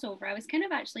crossover. I was kind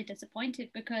of actually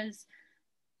disappointed because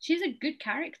she's a good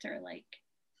character. Like,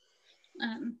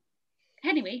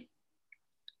 anyway,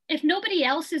 if nobody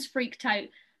else is freaked out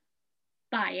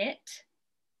by it,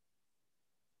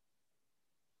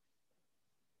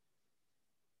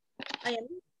 I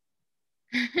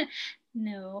am.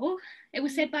 no, it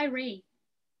was said by Ray.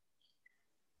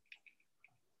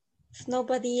 If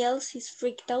nobody else is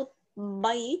freaked out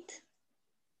by it,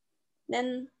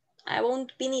 then I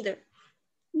won't be neither.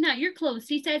 No, you're close.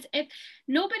 He says, if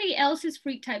nobody else is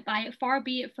freaked out by it, far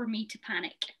be it for me to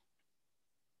panic.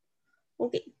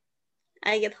 Okay,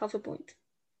 I get half a point.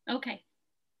 Okay.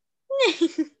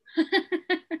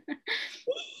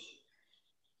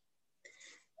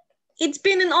 It's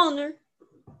been an honor.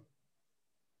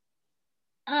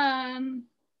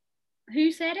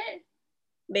 Who said it?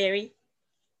 Barry.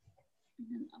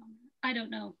 I don't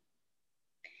know.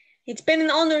 It's been an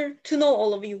honor to know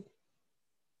all of you.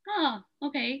 Oh,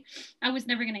 okay. I was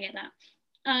never gonna get that.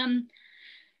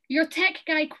 Your tech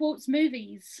guy quotes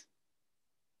movies.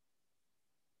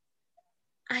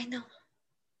 I know.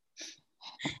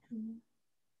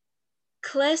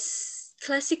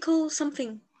 Classical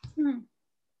something.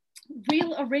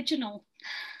 Real original.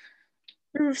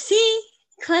 See?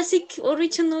 Classic,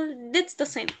 original, that's the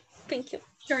same. Thank you.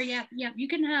 Sure, yeah. You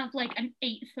can have like an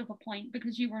 1/8 of a point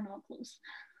because you were not close.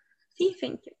 See,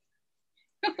 thank you.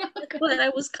 That's what I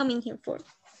was coming here for.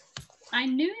 I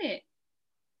knew it.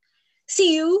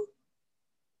 See you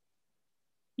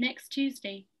next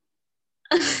Tuesday.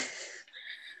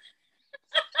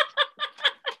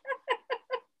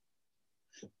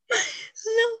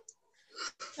 No.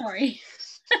 Sorry.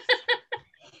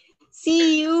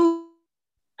 See you.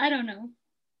 I don't know.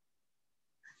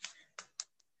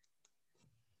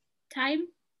 Time?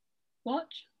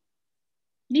 Watch?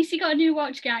 Nisi got a new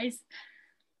watch, guys.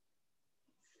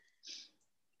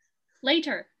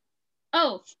 Later.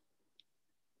 Oh.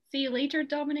 See you later,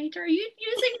 Dominator. Are you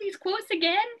using these quotes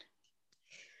again?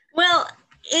 Well,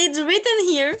 it's written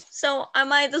here, so I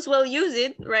might as well use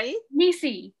it, right?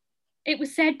 Nisi, it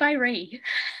was said by Ray.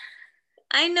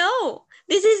 I know.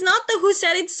 This is not the Who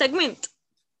Said It segment.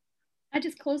 I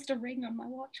just closed a ring on my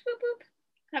watch. Boop, boop.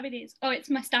 Happy days. Oh, it's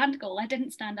my stand goal. I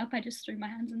didn't stand up. I just threw my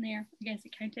hands in the air. I guess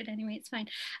it counted anyway. It's fine.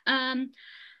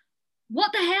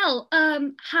 What the hell?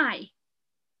 Hi.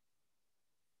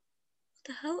 What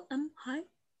the hell? Hi.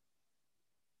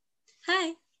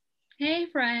 Hi. Hey,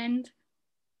 friend.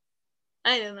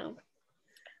 I don't know.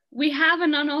 We have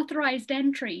an unauthorized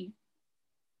entry.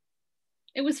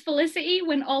 It was Felicity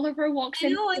when Oliver walks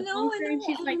in. I know. And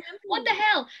she's like, what the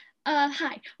hell?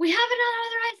 Hi. We have an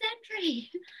unauthorized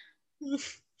entry.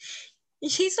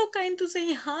 She's so kind to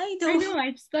say hi, though. I know,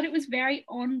 I just thought it was very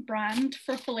on brand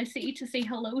for Felicity to say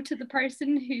hello to the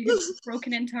person who has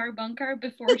broken into our bunker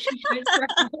before she shouts for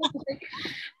help. Like,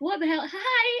 what the hell?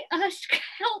 Hi,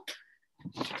 help.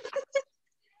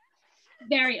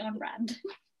 Very on brand.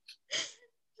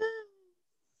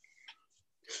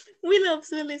 We love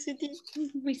Felicity.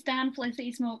 We stand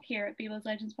Felicity Smoke here at Beeble's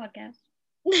Legends Podcast.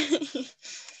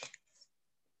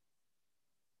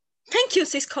 Thank you,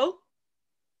 Cisco.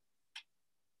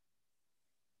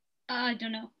 I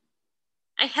don't know.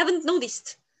 I haven't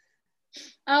noticed.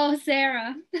 Oh,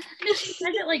 Sarah. She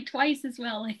said it like twice as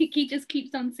well. Like he just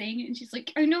keeps on saying it and she's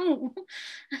like, I know.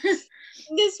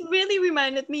 This really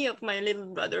reminded me of my little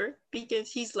brother because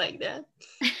he's like that.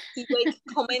 He's like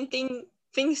commenting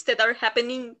things that are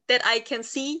happening that I can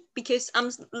see because I'm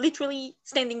literally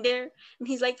standing there and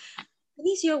he's like,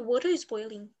 Denise, your water is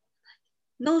boiling.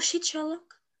 No shit, Sherlock.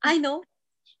 I know.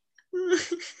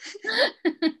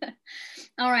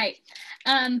 All right.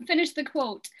 Finish the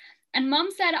quote. And Mom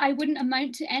said I wouldn't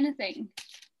amount to anything.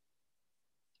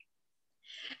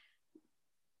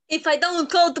 If I don't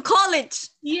go to college.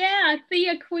 Yeah,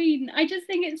 Thea Queen. I just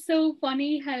think it's so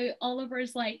funny how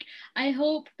Oliver's like, I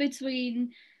hope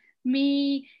between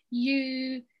me,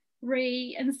 you,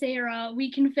 Ray, and Sarah,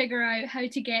 we can figure out how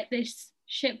to get this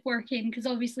ship working, because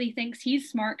obviously he thinks he's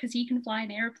smart because he can fly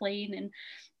an airplane, and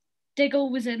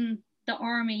Diggle was in the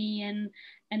army, and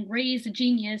Ray's a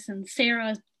genius, and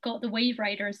Sarah's got the Wave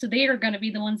Riders, so they're going to be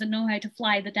the ones that know how to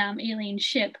fly the damn alien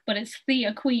ship, but it's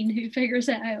Thea Queen who figures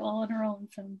it out all on her own.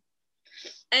 So.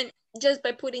 And just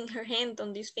by putting her hand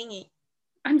on this thingy.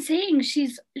 I'm saying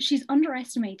she's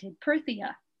underestimated, per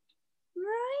Thea.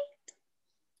 Right?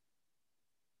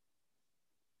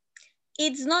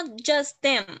 It's not just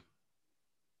them.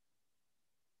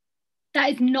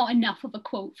 That is not enough of a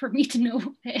quote for me to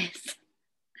know this.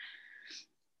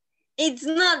 It's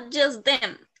not just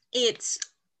them. It's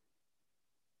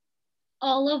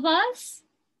all of us,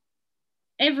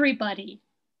 everybody.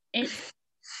 It's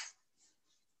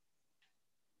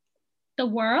the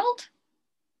world,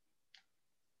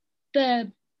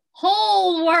 the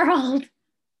whole world,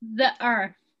 the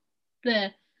earth,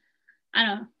 I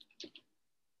don't know.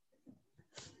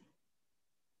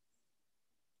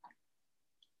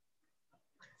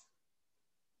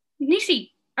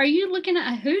 Nisi, are you looking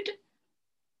at a hood?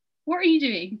 What are you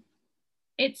doing?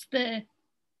 It's the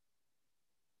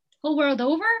whole world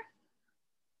over?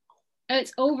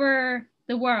 It's over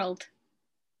the world.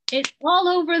 It's all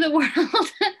over the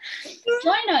world.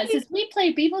 Join us as we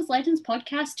play Beeble's Legends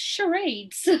podcast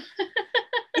charades.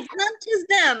 It's not just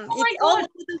them. Oh it's all over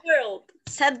the world.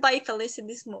 Said by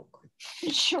Felicity Smoke.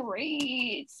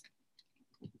 Charades.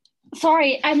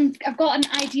 Sorry, I've got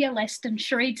an idea list, and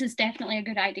charades is definitely a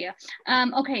good idea.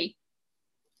 Okay.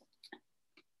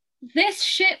 This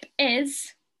ship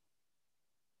is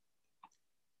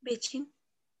bitching.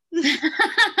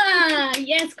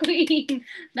 Yes, Queen.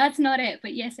 That's not it,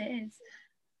 but yes, it is.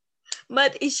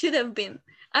 But it should have been.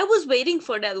 I was waiting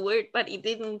for that word, but it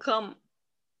didn't come.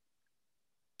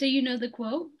 Do you know the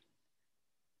quote?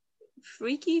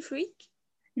 Freaky freak?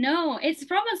 No, it's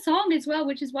from a song as well,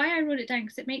 which is why I wrote it down,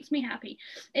 because it makes me happy.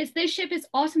 It's this ship is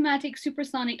automatic,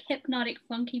 supersonic, hypnotic,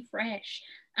 funky, fresh.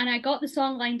 And I got the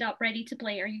song lined up ready to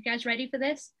play. Are you guys ready for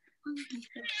this?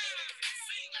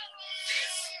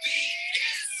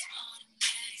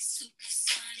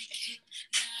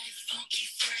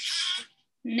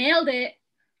 Nailed it.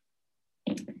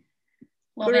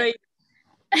 Love Great.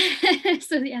 it.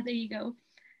 So yeah, there you go.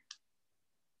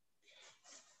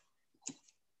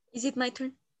 Is it my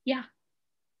turn? Yeah.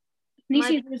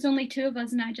 Nisi, there's only two of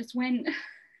us and I just went.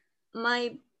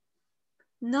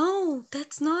 No,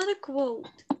 that's not a quote.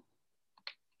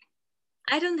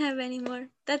 I don't have any more.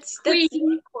 That's Queen.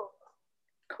 Your quote.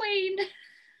 Queen.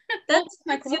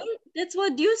 That's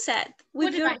what you said.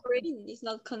 With your brain, it's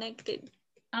not connected.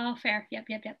 Oh, fair. Yep.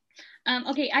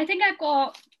 Okay, I think I've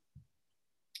got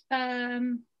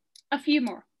a few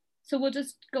more. So we'll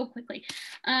just go quickly.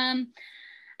 I'm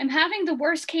having the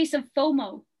worst case of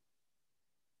FOMO.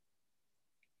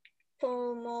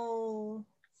 Pomophilia.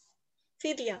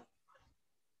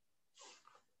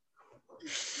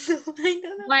 I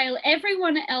don't know. While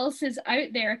everyone else is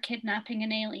out there kidnapping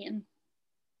an alien.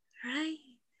 Right.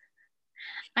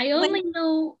 I only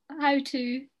know how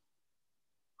to...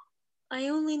 I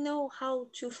only know how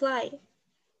to fly.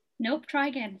 Nope, try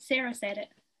again. Sarah said it.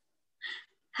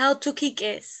 How to kick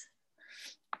ass.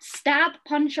 Stab,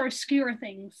 punch, or skewer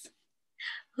things.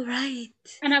 Right.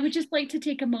 And I would just like to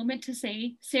take a moment to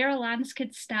say, Sarah Lance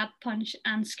could stab, punch,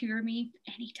 and skewer me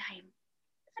anytime.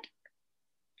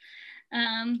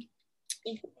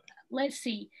 Let's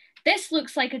see. This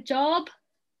looks like a job.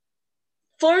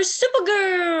 For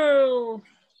Supergirl.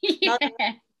 Yeah.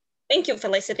 Thank you,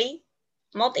 Felicity.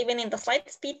 Not even in the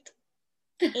slightest bit.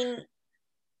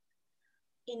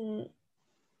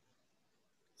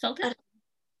 Salted?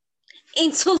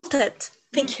 Insulted.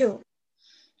 Thank you.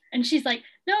 And she's like,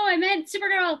 no, I meant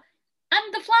Supergirl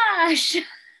and the Flash. This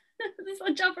is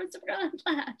a job for Supergirl and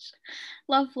Flash.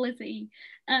 Love Lizzie.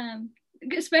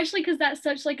 Especially because that's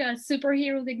such like a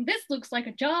superhero thing. This looks like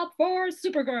a job for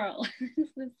Supergirl. This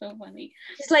is so funny.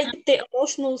 It's like the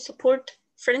emotional support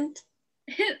friend.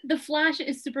 The Flash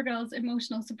is Supergirl's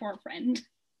emotional support friend.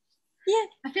 Yeah.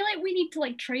 I feel like we need to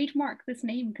like trademark this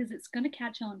name because it's gonna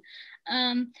catch on.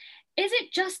 Is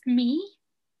it just me?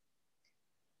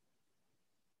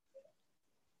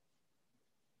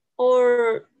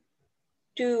 Or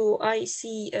do I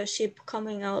see a ship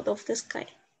coming out of the sky?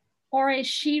 Or is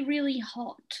she really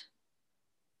hot?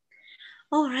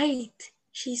 All right,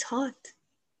 she's hot.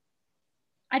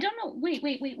 I don't know. Wait.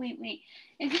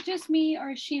 Is it just me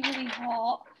or is she really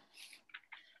hot?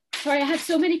 Sorry, I had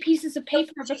so many pieces of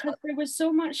paper because there was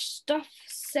so much stuff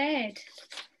said.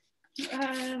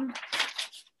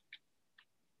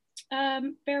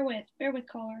 Bear with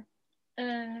caller.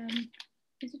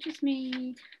 Is it just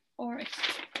me or is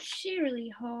she really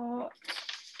hot?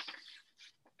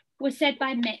 Was said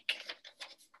by Mick.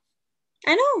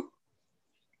 I know.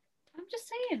 I'm just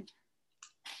saying.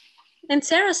 And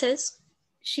Sarah says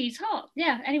she's hot.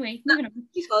 Yeah, anyway, moving on.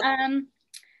 She's hot.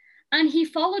 And he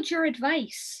followed your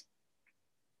advice.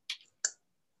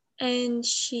 And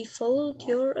she followed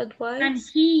your advice. And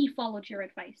he followed your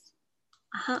advice.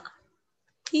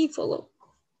 He followed.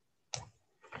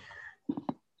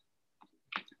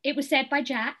 It was said by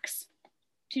Jax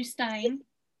to Stein.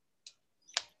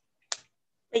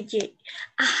 Yeah.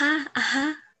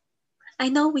 I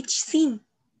know which scene.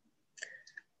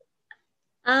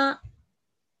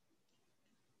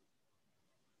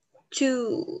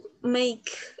 To make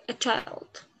a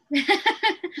child.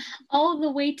 All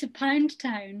the way to Pound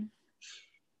Town.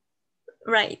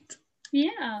 Right.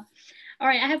 Yeah. All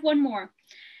right, I have one more.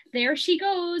 There she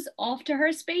goes, off to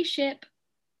her spaceship.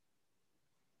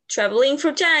 Traveling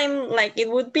through time, like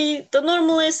it would be the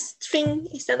normalest thing.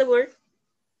 Is that the word?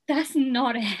 That's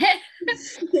not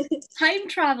it. Time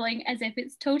traveling as if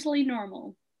it's totally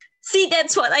normal. See,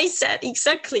 that's what I said,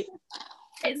 exactly.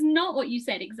 It's not what you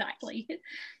said exactly.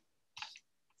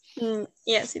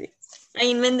 Yes, it is. I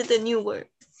invented a new word.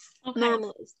 Okay.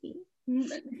 Normalist.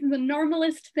 The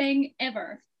normalest thing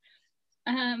ever.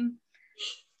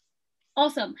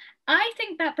 Awesome. I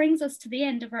think that brings us to the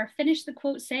end of our Finish the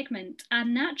Quote segment.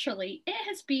 And naturally, it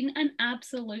has been an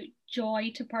absolute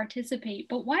joy to participate.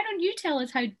 But why don't you tell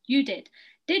us how you did?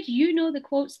 Did you know the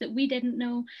quotes that we didn't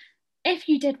know? If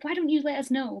you did, why don't you let us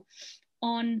know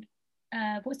on,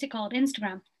 what's it called?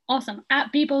 Instagram. Awesome.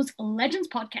 At Bebo's Legends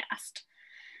Podcast.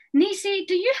 Nisi,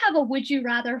 do you have a would you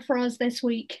rather for us this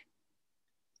week?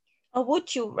 A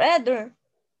would you rather?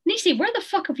 Nisi, where the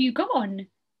fuck have you gone?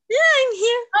 Yeah, I'm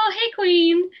here. Oh, hey,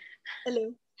 Queen.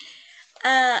 Hello.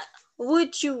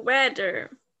 Would you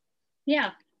rather?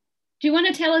 Yeah. Do you want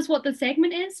to tell us what the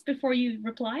segment is before you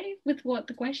reply with what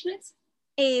the question is?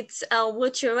 It's a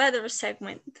would you rather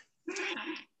segment.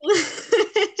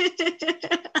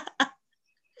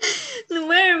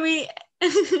 Where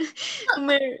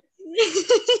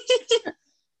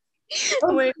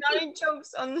we're telling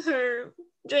jokes on her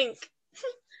drink.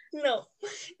 No,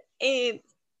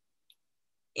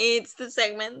 it's the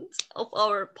segment of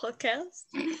our podcast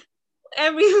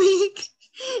every week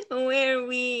where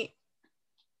we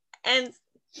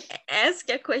ask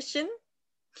a question,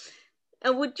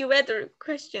 a would you rather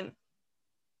question,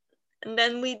 and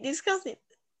then we discuss it.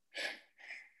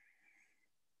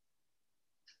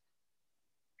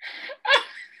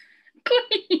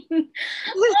 Queen.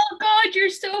 Oh God, you're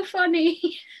so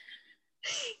funny.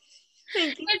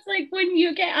 Thank you. It's like when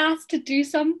you get asked to do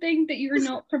something that you're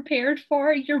not prepared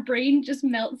for, your brain just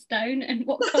melts down and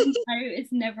what comes out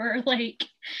is never like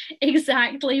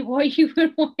exactly what you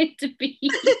would want it to be.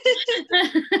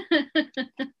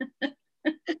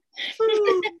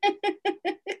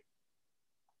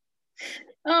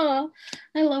 Oh,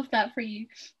 I love that for you.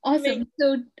 Awesome.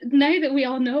 So now that we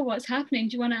all know what's happening,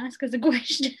 do you want to ask us a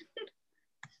question?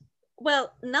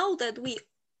 Well, now that we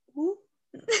something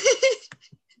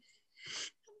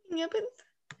happened.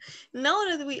 Now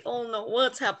that we all know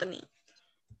what's happening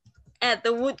at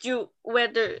the Would You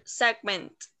Rather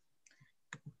segment,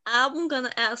 I'm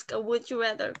gonna ask a Would You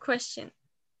Rather question.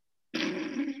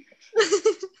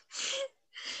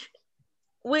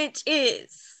 Which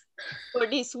is, for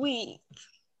this week,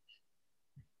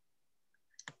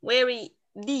 very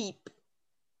deep.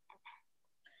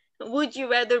 Would you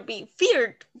rather be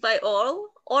feared by all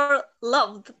or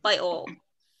loved by all?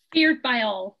 Feared by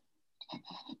all.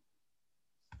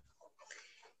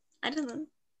 I don't know.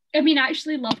 I mean,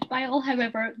 actually loved by all.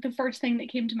 However, the first thing that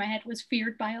came to my head was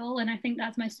feared by all, and I think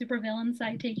that's my supervillain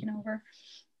side taking over.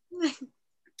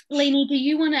 Lainey, do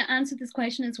you want to answer this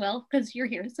question as well? Because you're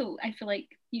here, so I feel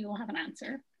like you will have an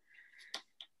answer.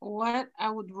 What I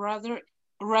would rather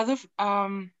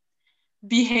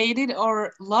be hated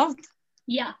or loved?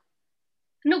 Yeah.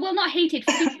 No, well, not hated.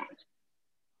 Feared.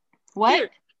 What? Feared.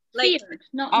 Like, Feared.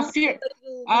 Not fear.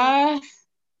 I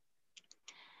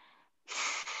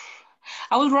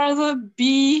would rather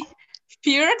be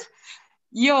feared.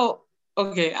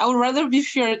 Okay, I would rather be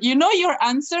feared. You know your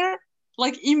answer?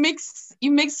 Like it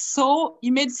made so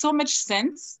much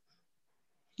sense.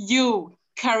 You,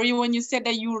 Carrie, when you said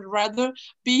that you would rather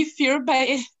be feared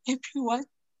by everyone.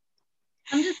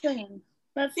 I'm just saying.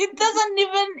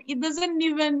 It doesn't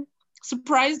even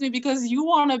surprise me because you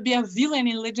want to be a villain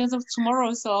in Legends of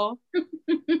Tomorrow, so.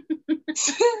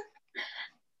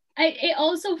 It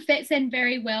also fits in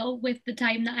very well with the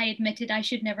time that I admitted I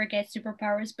should never get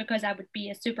superpowers because I would be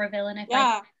a supervillain if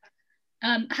I.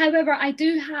 However, I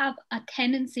do have a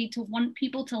tendency to want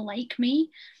people to like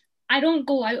me. I don't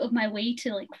go out of my way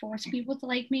to like force people to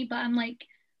like me, but I'm like,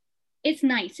 it's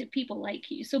nice if people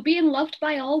like you. So being loved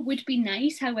by all would be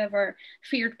nice. However,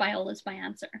 feared by all is my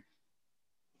answer.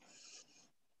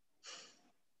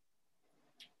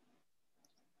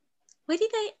 Why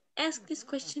did I ask this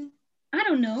question? I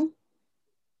don't know.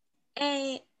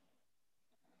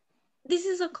 This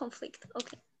is a conflict.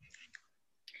 Okay.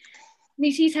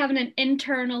 Nisi's having an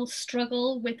internal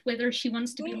struggle with whether she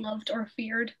wants to be loved or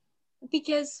feared.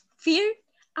 Because fear,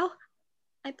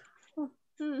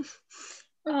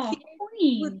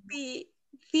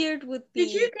 feared would be.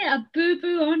 Did you get a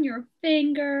boo-boo on your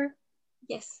finger?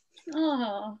 Yes.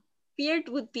 Oh. Feared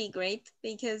would be great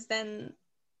because then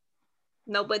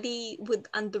nobody would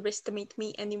underestimate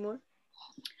me anymore.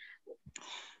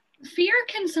 Fear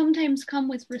can sometimes come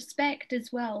with respect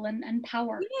as well and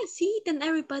power. Yeah, see, then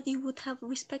everybody would have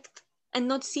respect and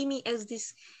not see me as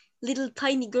this little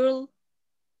tiny girl.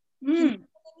 Mm.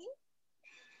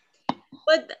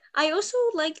 But I also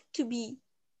like to be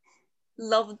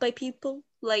loved by people,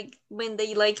 like when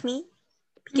they like me,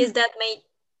 because that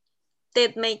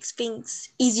makes things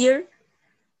easier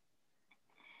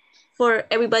for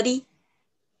everybody.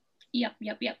 Yep.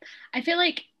 I feel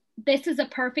like this is a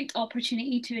perfect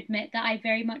opportunity to admit that I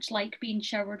very much like being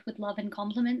showered with love and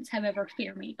compliments. However,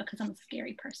 fear me because I'm a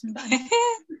scary person. But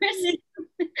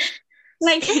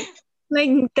like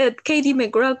that Katie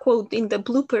McGrath quote in the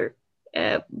blooper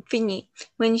thingy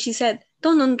when she said,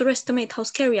 "Don't underestimate how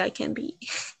scary I can be."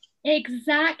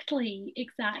 Exactly.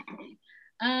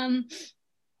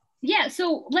 Yeah.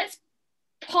 So let's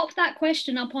pop that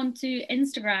question up onto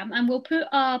Instagram and we'll put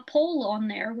a poll on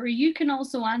there where you can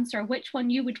also answer which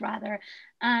one you would rather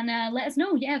and let us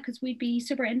know, because we'd be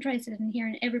super interested in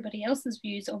hearing everybody else's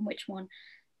views on which one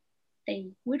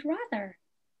they would rather.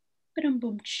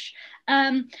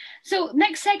 So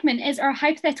next segment is our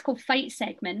hypothetical fight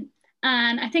segment,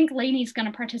 and I think Lainey's going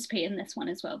to participate in this one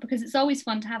as well because it's always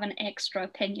fun to have an extra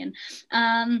opinion.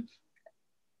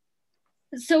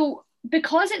 So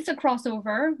because it's a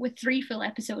crossover with 3 full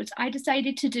episodes, I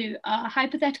decided to do a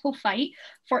hypothetical fight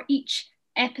for each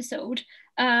episode.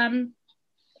 In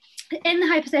the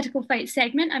hypothetical fight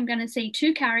segment, I'm going to say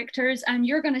 2 characters and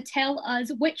you're going to tell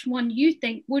us which one you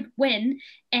think would win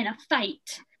in a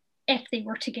fight if they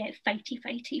were to get fighty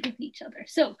with each other.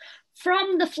 So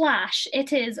from The Flash,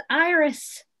 it is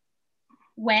Iris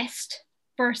West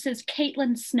versus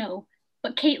Caitlin Snow,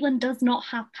 but Caitlin does not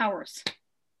have powers.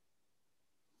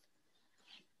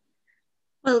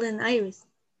 Well, then Iris.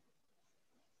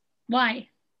 Why?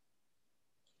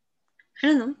 I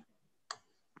don't know.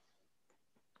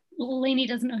 Lainey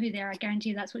doesn't know who they are. I guarantee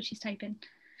you that's what she's typing.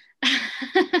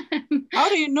 How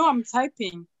do you know I'm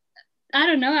typing? I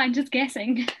don't know. I'm just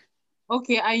guessing.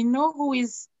 Okay, I know who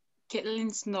is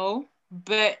Caitlin Snow,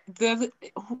 but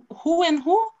who and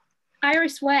who?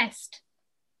 Iris West.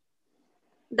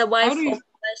 The wife How do you- of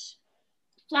Flash.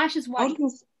 Flash is How white.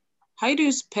 do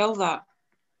you spell that?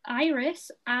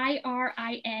 Iris,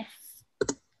 I-R-I-S.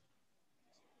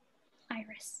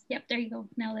 Iris. Yep, there you go.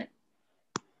 Nailed it.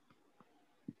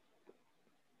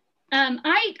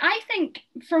 I think,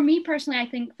 for me personally, I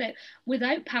think that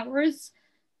without powers,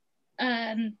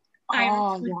 Iris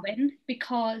would win,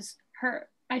 because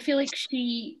I feel like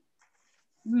she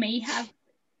may have,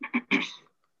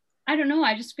 I don't know,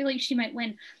 I just feel like she might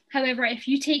win. However, if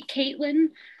you take Caitlin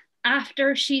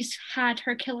after she's had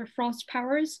her Killer Frost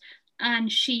powers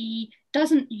and she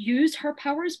doesn't use her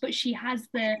powers, but she has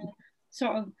the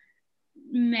sort of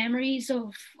memories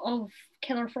of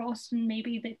Killer Frost and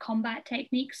maybe the combat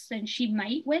techniques, then she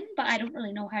might win, but I don't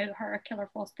really know how her Killer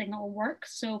Frost thing all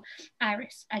works. So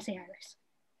Iris, I say Iris.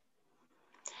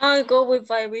 I'll go with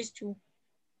Iris too.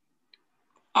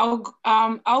 I'll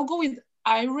go with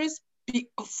Iris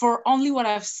for only what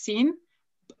I've seen.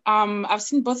 I've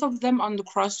seen both of them on the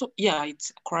crossover. Yeah,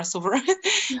 it's a crossover.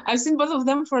 I've seen both of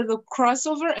them for the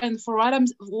crossover, and for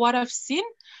what I've seen,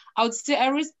 I would say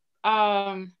Iris.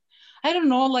 I don't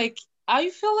know, like I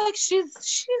feel like she's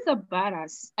a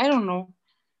badass. I don't know,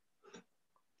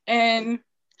 and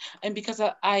because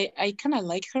I kind of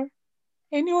like her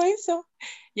anyway, so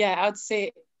yeah, I would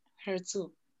say her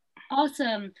too.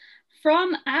 Awesome.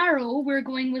 From Arrow, we're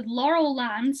going with Laurel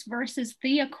Lance versus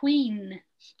Thea Queen.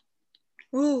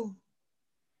 Ooh.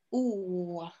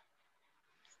 Ooh.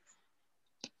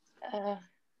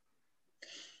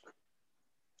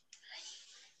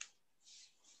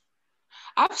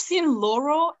 I've seen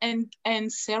Laurel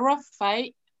and Sarah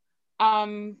fight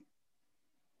on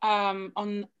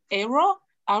Arrow.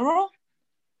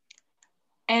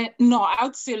 And no, I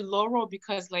would say Laurel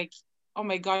because, like, oh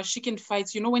my gosh, she can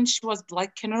fight. You know, when she was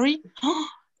Black Canary,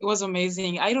 it was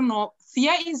amazing. I don't know.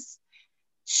 Thea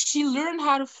she learned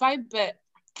how to fight, but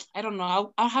I don't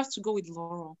know. I'll have to go with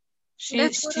Laurel.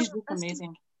 She's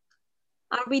amazing.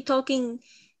 Are we talking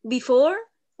before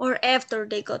or after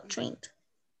they got trained?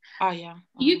 Oh, yeah.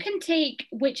 You can take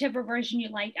whichever version you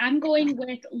like. I'm going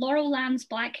with Laurel Lance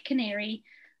Black Canary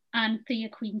and Thea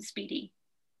Queen Speedy.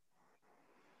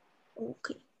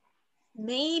 Okay.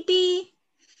 Maybe.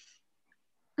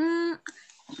 I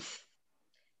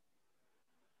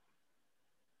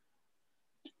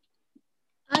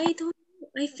don't know.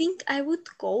 I think I would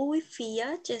go with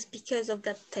Thea just because of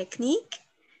that technique.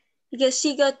 Because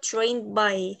she got trained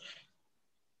by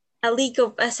a League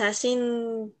of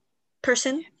Assassin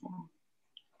person.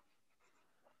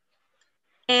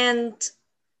 And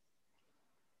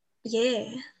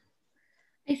yeah.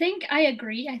 I think I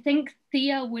agree. I think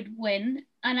Thea would win.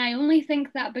 And I only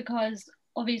think that because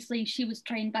obviously she was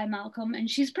trained by Malcolm and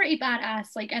she's pretty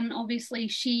badass. Like, and obviously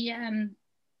she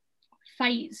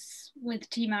fights with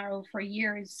Team Arrow for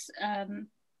years.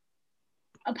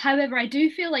 However, I do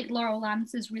feel like Laurel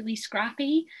Lance is really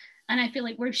scrappy. And I feel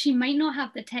like where she might not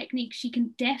have the technique, she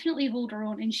can definitely hold her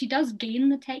own. And she does gain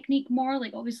the technique more.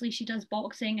 Like, obviously she does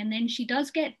boxing and then she does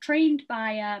get trained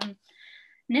by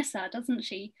Nissa, doesn't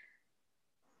she?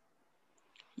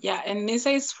 Yeah, and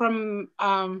Nissa is from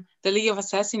the League of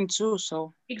Assassins too,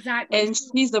 so. Exactly. And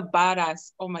she's a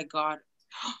badass. Oh my God.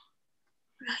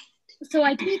 So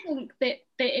I do think that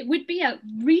it would be a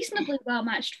reasonably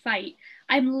well-matched fight.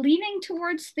 I'm leaning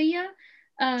towards Thea,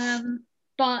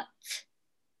 but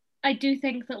I do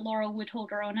think that Laurel would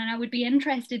hold her own, and I would be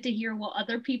interested to hear what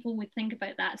other people would think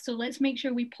about that. So let's make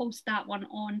sure we post that one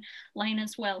online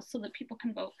as well so that people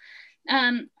can vote.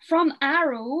 From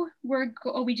Arrow,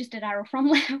 we just did Arrow.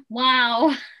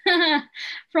 Wow.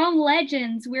 From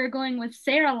Legends, we're going with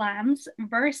Sarah Lance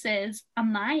versus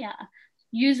Amaya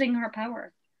using her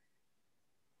power.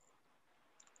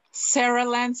 Sarah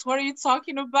Lance, what are you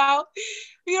talking about?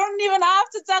 We don't even have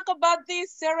to talk about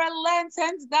this. Sarah Lance,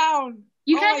 hands down.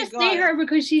 You can't just say her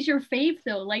because she's your fave,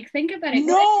 though. Like, think about it.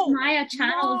 No, Maya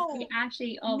channels the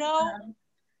Ashley of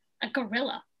a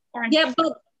gorilla. Yeah,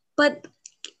 but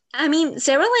I mean,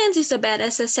 Sarah Lance is a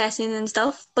badass assassin and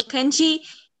stuff, but can she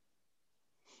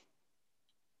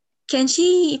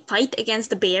fight against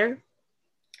the bear?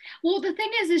 Well, the thing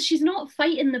is she's not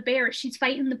fighting the bear. She's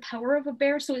fighting the power of a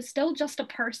bear, so it's still just a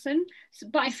person.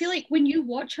 But I feel like when you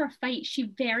watch her fight,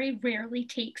 she very rarely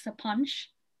takes a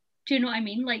punch. Do you know what I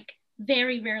mean? Like,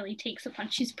 very rarely takes a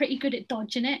punch. She's pretty good at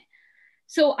dodging it.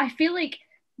 So I feel like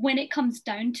when it comes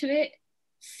down to it,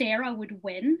 Sarah would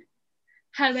win.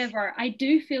 However, I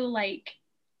do feel like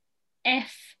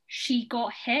if she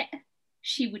got hit,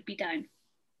 she would be down.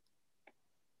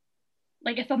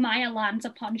 Like, if Amaya lands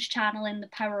a punch channeling the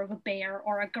power of a bear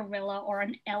or a gorilla or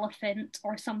an elephant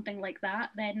or something like that,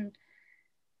 then,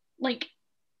 like,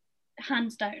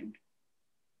 hands down.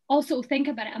 Also, think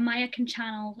about it. Amaya can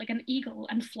channel like an eagle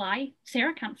and fly.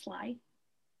 Sarah can't fly.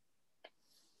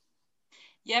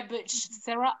 Yeah, but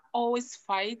Sarah always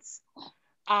fights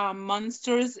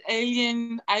monsters,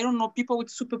 alien, I don't know, people with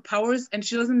superpowers, and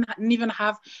she doesn't even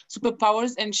have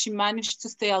superpowers, and she managed to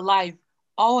stay alive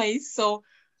always. So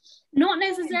not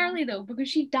necessarily though, because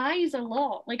she dies a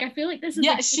lot. Like I feel like this is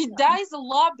she dies a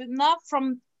lot, but not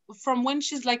from when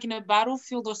she's like in a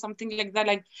battlefield or something like that.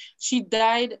 Like she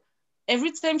died,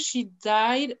 every time she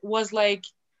died was like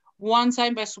one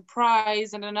time by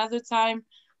surprise and another time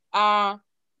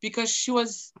because she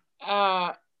was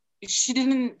she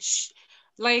didn't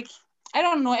like, I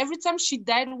don't know, every time she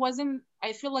died wasn't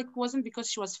because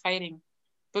she was fighting,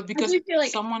 but because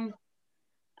someone.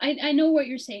 I know what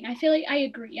you're saying. I feel like I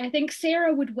agree. I think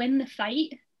Sarah would win the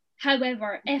fight.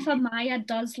 However, if Amaya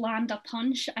does land a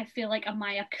punch, I feel like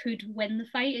Amaya could win the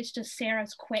fight. It's just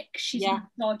Sarah's quick. She's not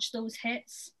dodged those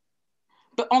hits.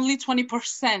 But only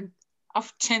 20%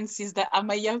 of chances that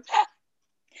Amaya.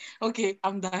 Okay,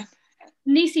 I'm done.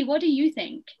 Nisi, what do you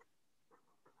think?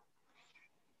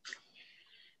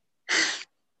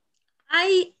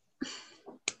 I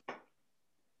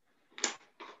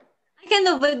kind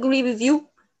of agree with you,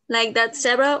 like that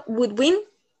Sarah would win,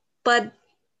 but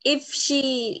if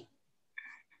she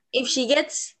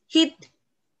gets hit,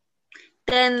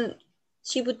 then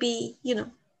she would be, yeah.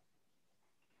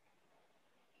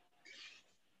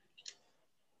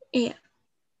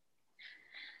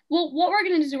 Well, what we're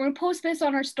going to do, we're going to post this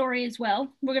on our story as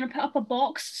well. We're going to put up a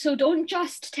box, so don't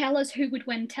just tell us who would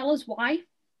win, tell us why.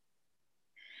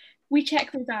 We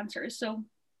check those answers, so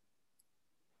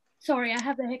sorry, I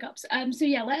have the hiccups. So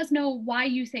yeah, let us know why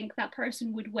you think that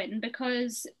person would win,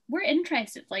 because we're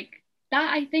interested. Like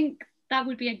that, I think that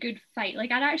would be a good fight.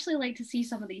 Like I'd actually like to see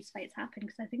some of these fights happen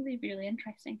because I think they'd be really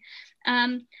interesting.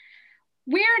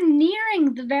 We're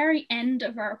nearing the very end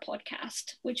of our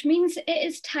podcast, which means it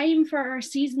is time for our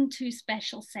season 2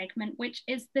 special segment, which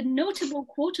is the notable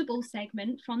quotable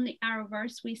segment from the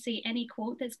Arrowverse. We say any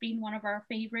quote that's been one of our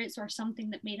favorites or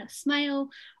something that made us smile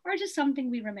or just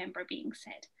something we remember being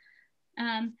said.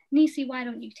 Nisi, why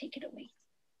don't you take it away?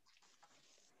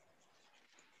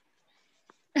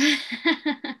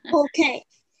 Okay.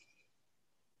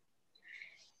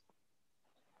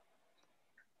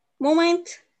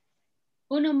 Moment.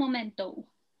 Uno momento.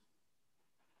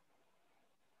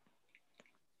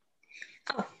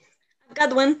 Oh, I've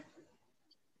got one.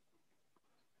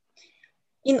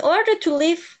 In order to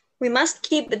live, we must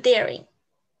keep daring.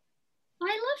 I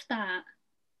love that.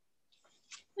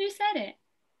 Who said it?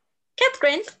 Cat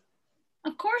Grant.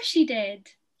 Of course she did.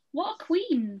 What a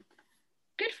queen.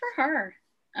 Good for her.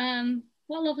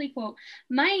 What a lovely quote.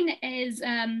 Mine is,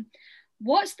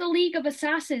 what's the League of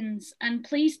Assassins? And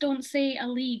please don't say a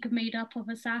league made up of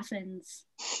assassins.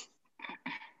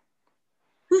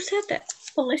 Who said that?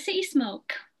 Felicity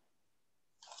Smoke.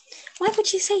 Why would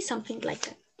she say something like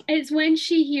that? It's when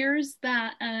she hears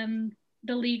that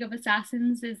the League of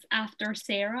Assassins is after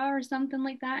Sarah or something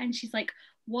like that, and she's like,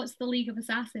 what's the League of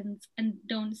Assassins? And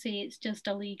don't say it's just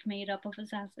a league made up of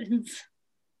assassins.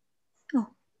 Oh.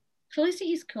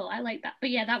 Felicity's cool. I like that.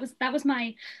 But yeah, that was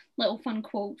my little fun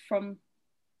quote from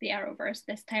the Arrowverse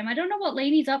this time. I don't know what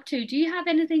Lainey's up to. Do you have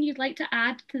anything you'd like to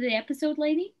add to the episode,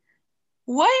 Lainey?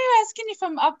 Why are you asking if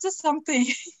I'm up to something?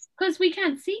 Because we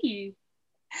can't see you.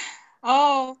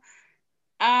 Oh,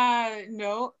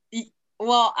 no.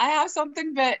 Well, I have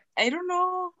something, but I don't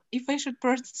know if I should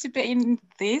participate in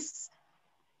this.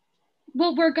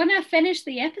 Well, we're going to finish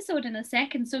the episode in a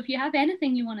second, so if you have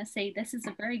anything you want to say, this is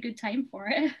a very good time for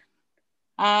it.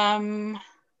 I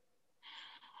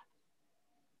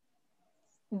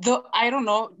don't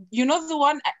know. You know the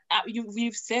one,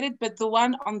 we've said it, but the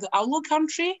one on the Owl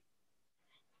Country?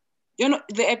 You know,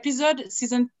 the episode,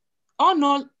 season... Oh,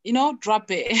 no, drop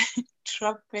it.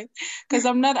 Drop it. Because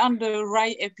I'm not on the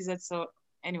right episode, so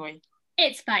anyway.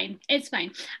 It's fine. It's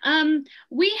fine.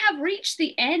 We have reached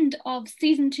the end of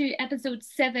season 2, episode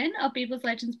 7 of Beeble's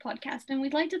Legends podcast, and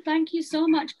we'd like to thank you so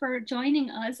much for joining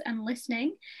us and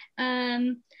listening.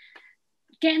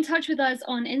 Get in touch with us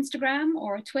on Instagram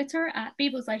or Twitter at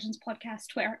Beeble's Legends podcast.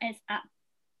 Twitter is at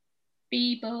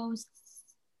Beeble's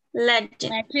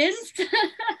Legends.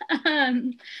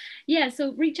 Yeah,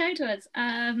 so reach out to us.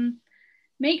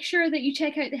 Make sure that you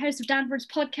check out the House of Danvers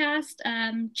podcast.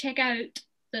 Check out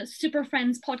the Super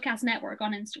Friends Podcast Network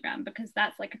on Instagram, because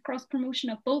that's like a cross promotion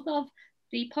of both of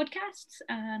the podcasts,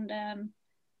 and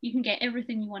you can get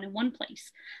everything you want in one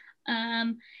place.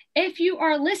 If you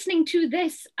are listening to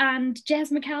this and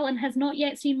Jez McCallan has not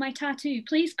yet seen my tattoo,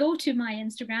 please go to my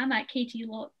Instagram at Katie,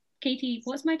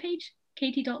 what's my page?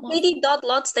 Katie.Lots.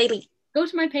 Katie.Lots Daily. go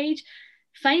to my page,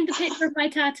 find the picture of my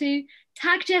tattoo,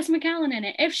 tag Jess McCallan in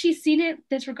it. If she's seen it,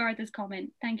 disregard this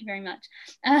comment. Thank you very much.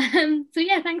 So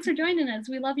yeah, thanks for joining us.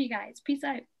 We love you guys. Peace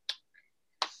out.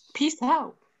 Peace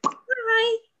out.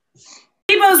 Bye.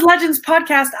 Ebo's Legends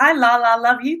podcast. I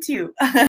love you too.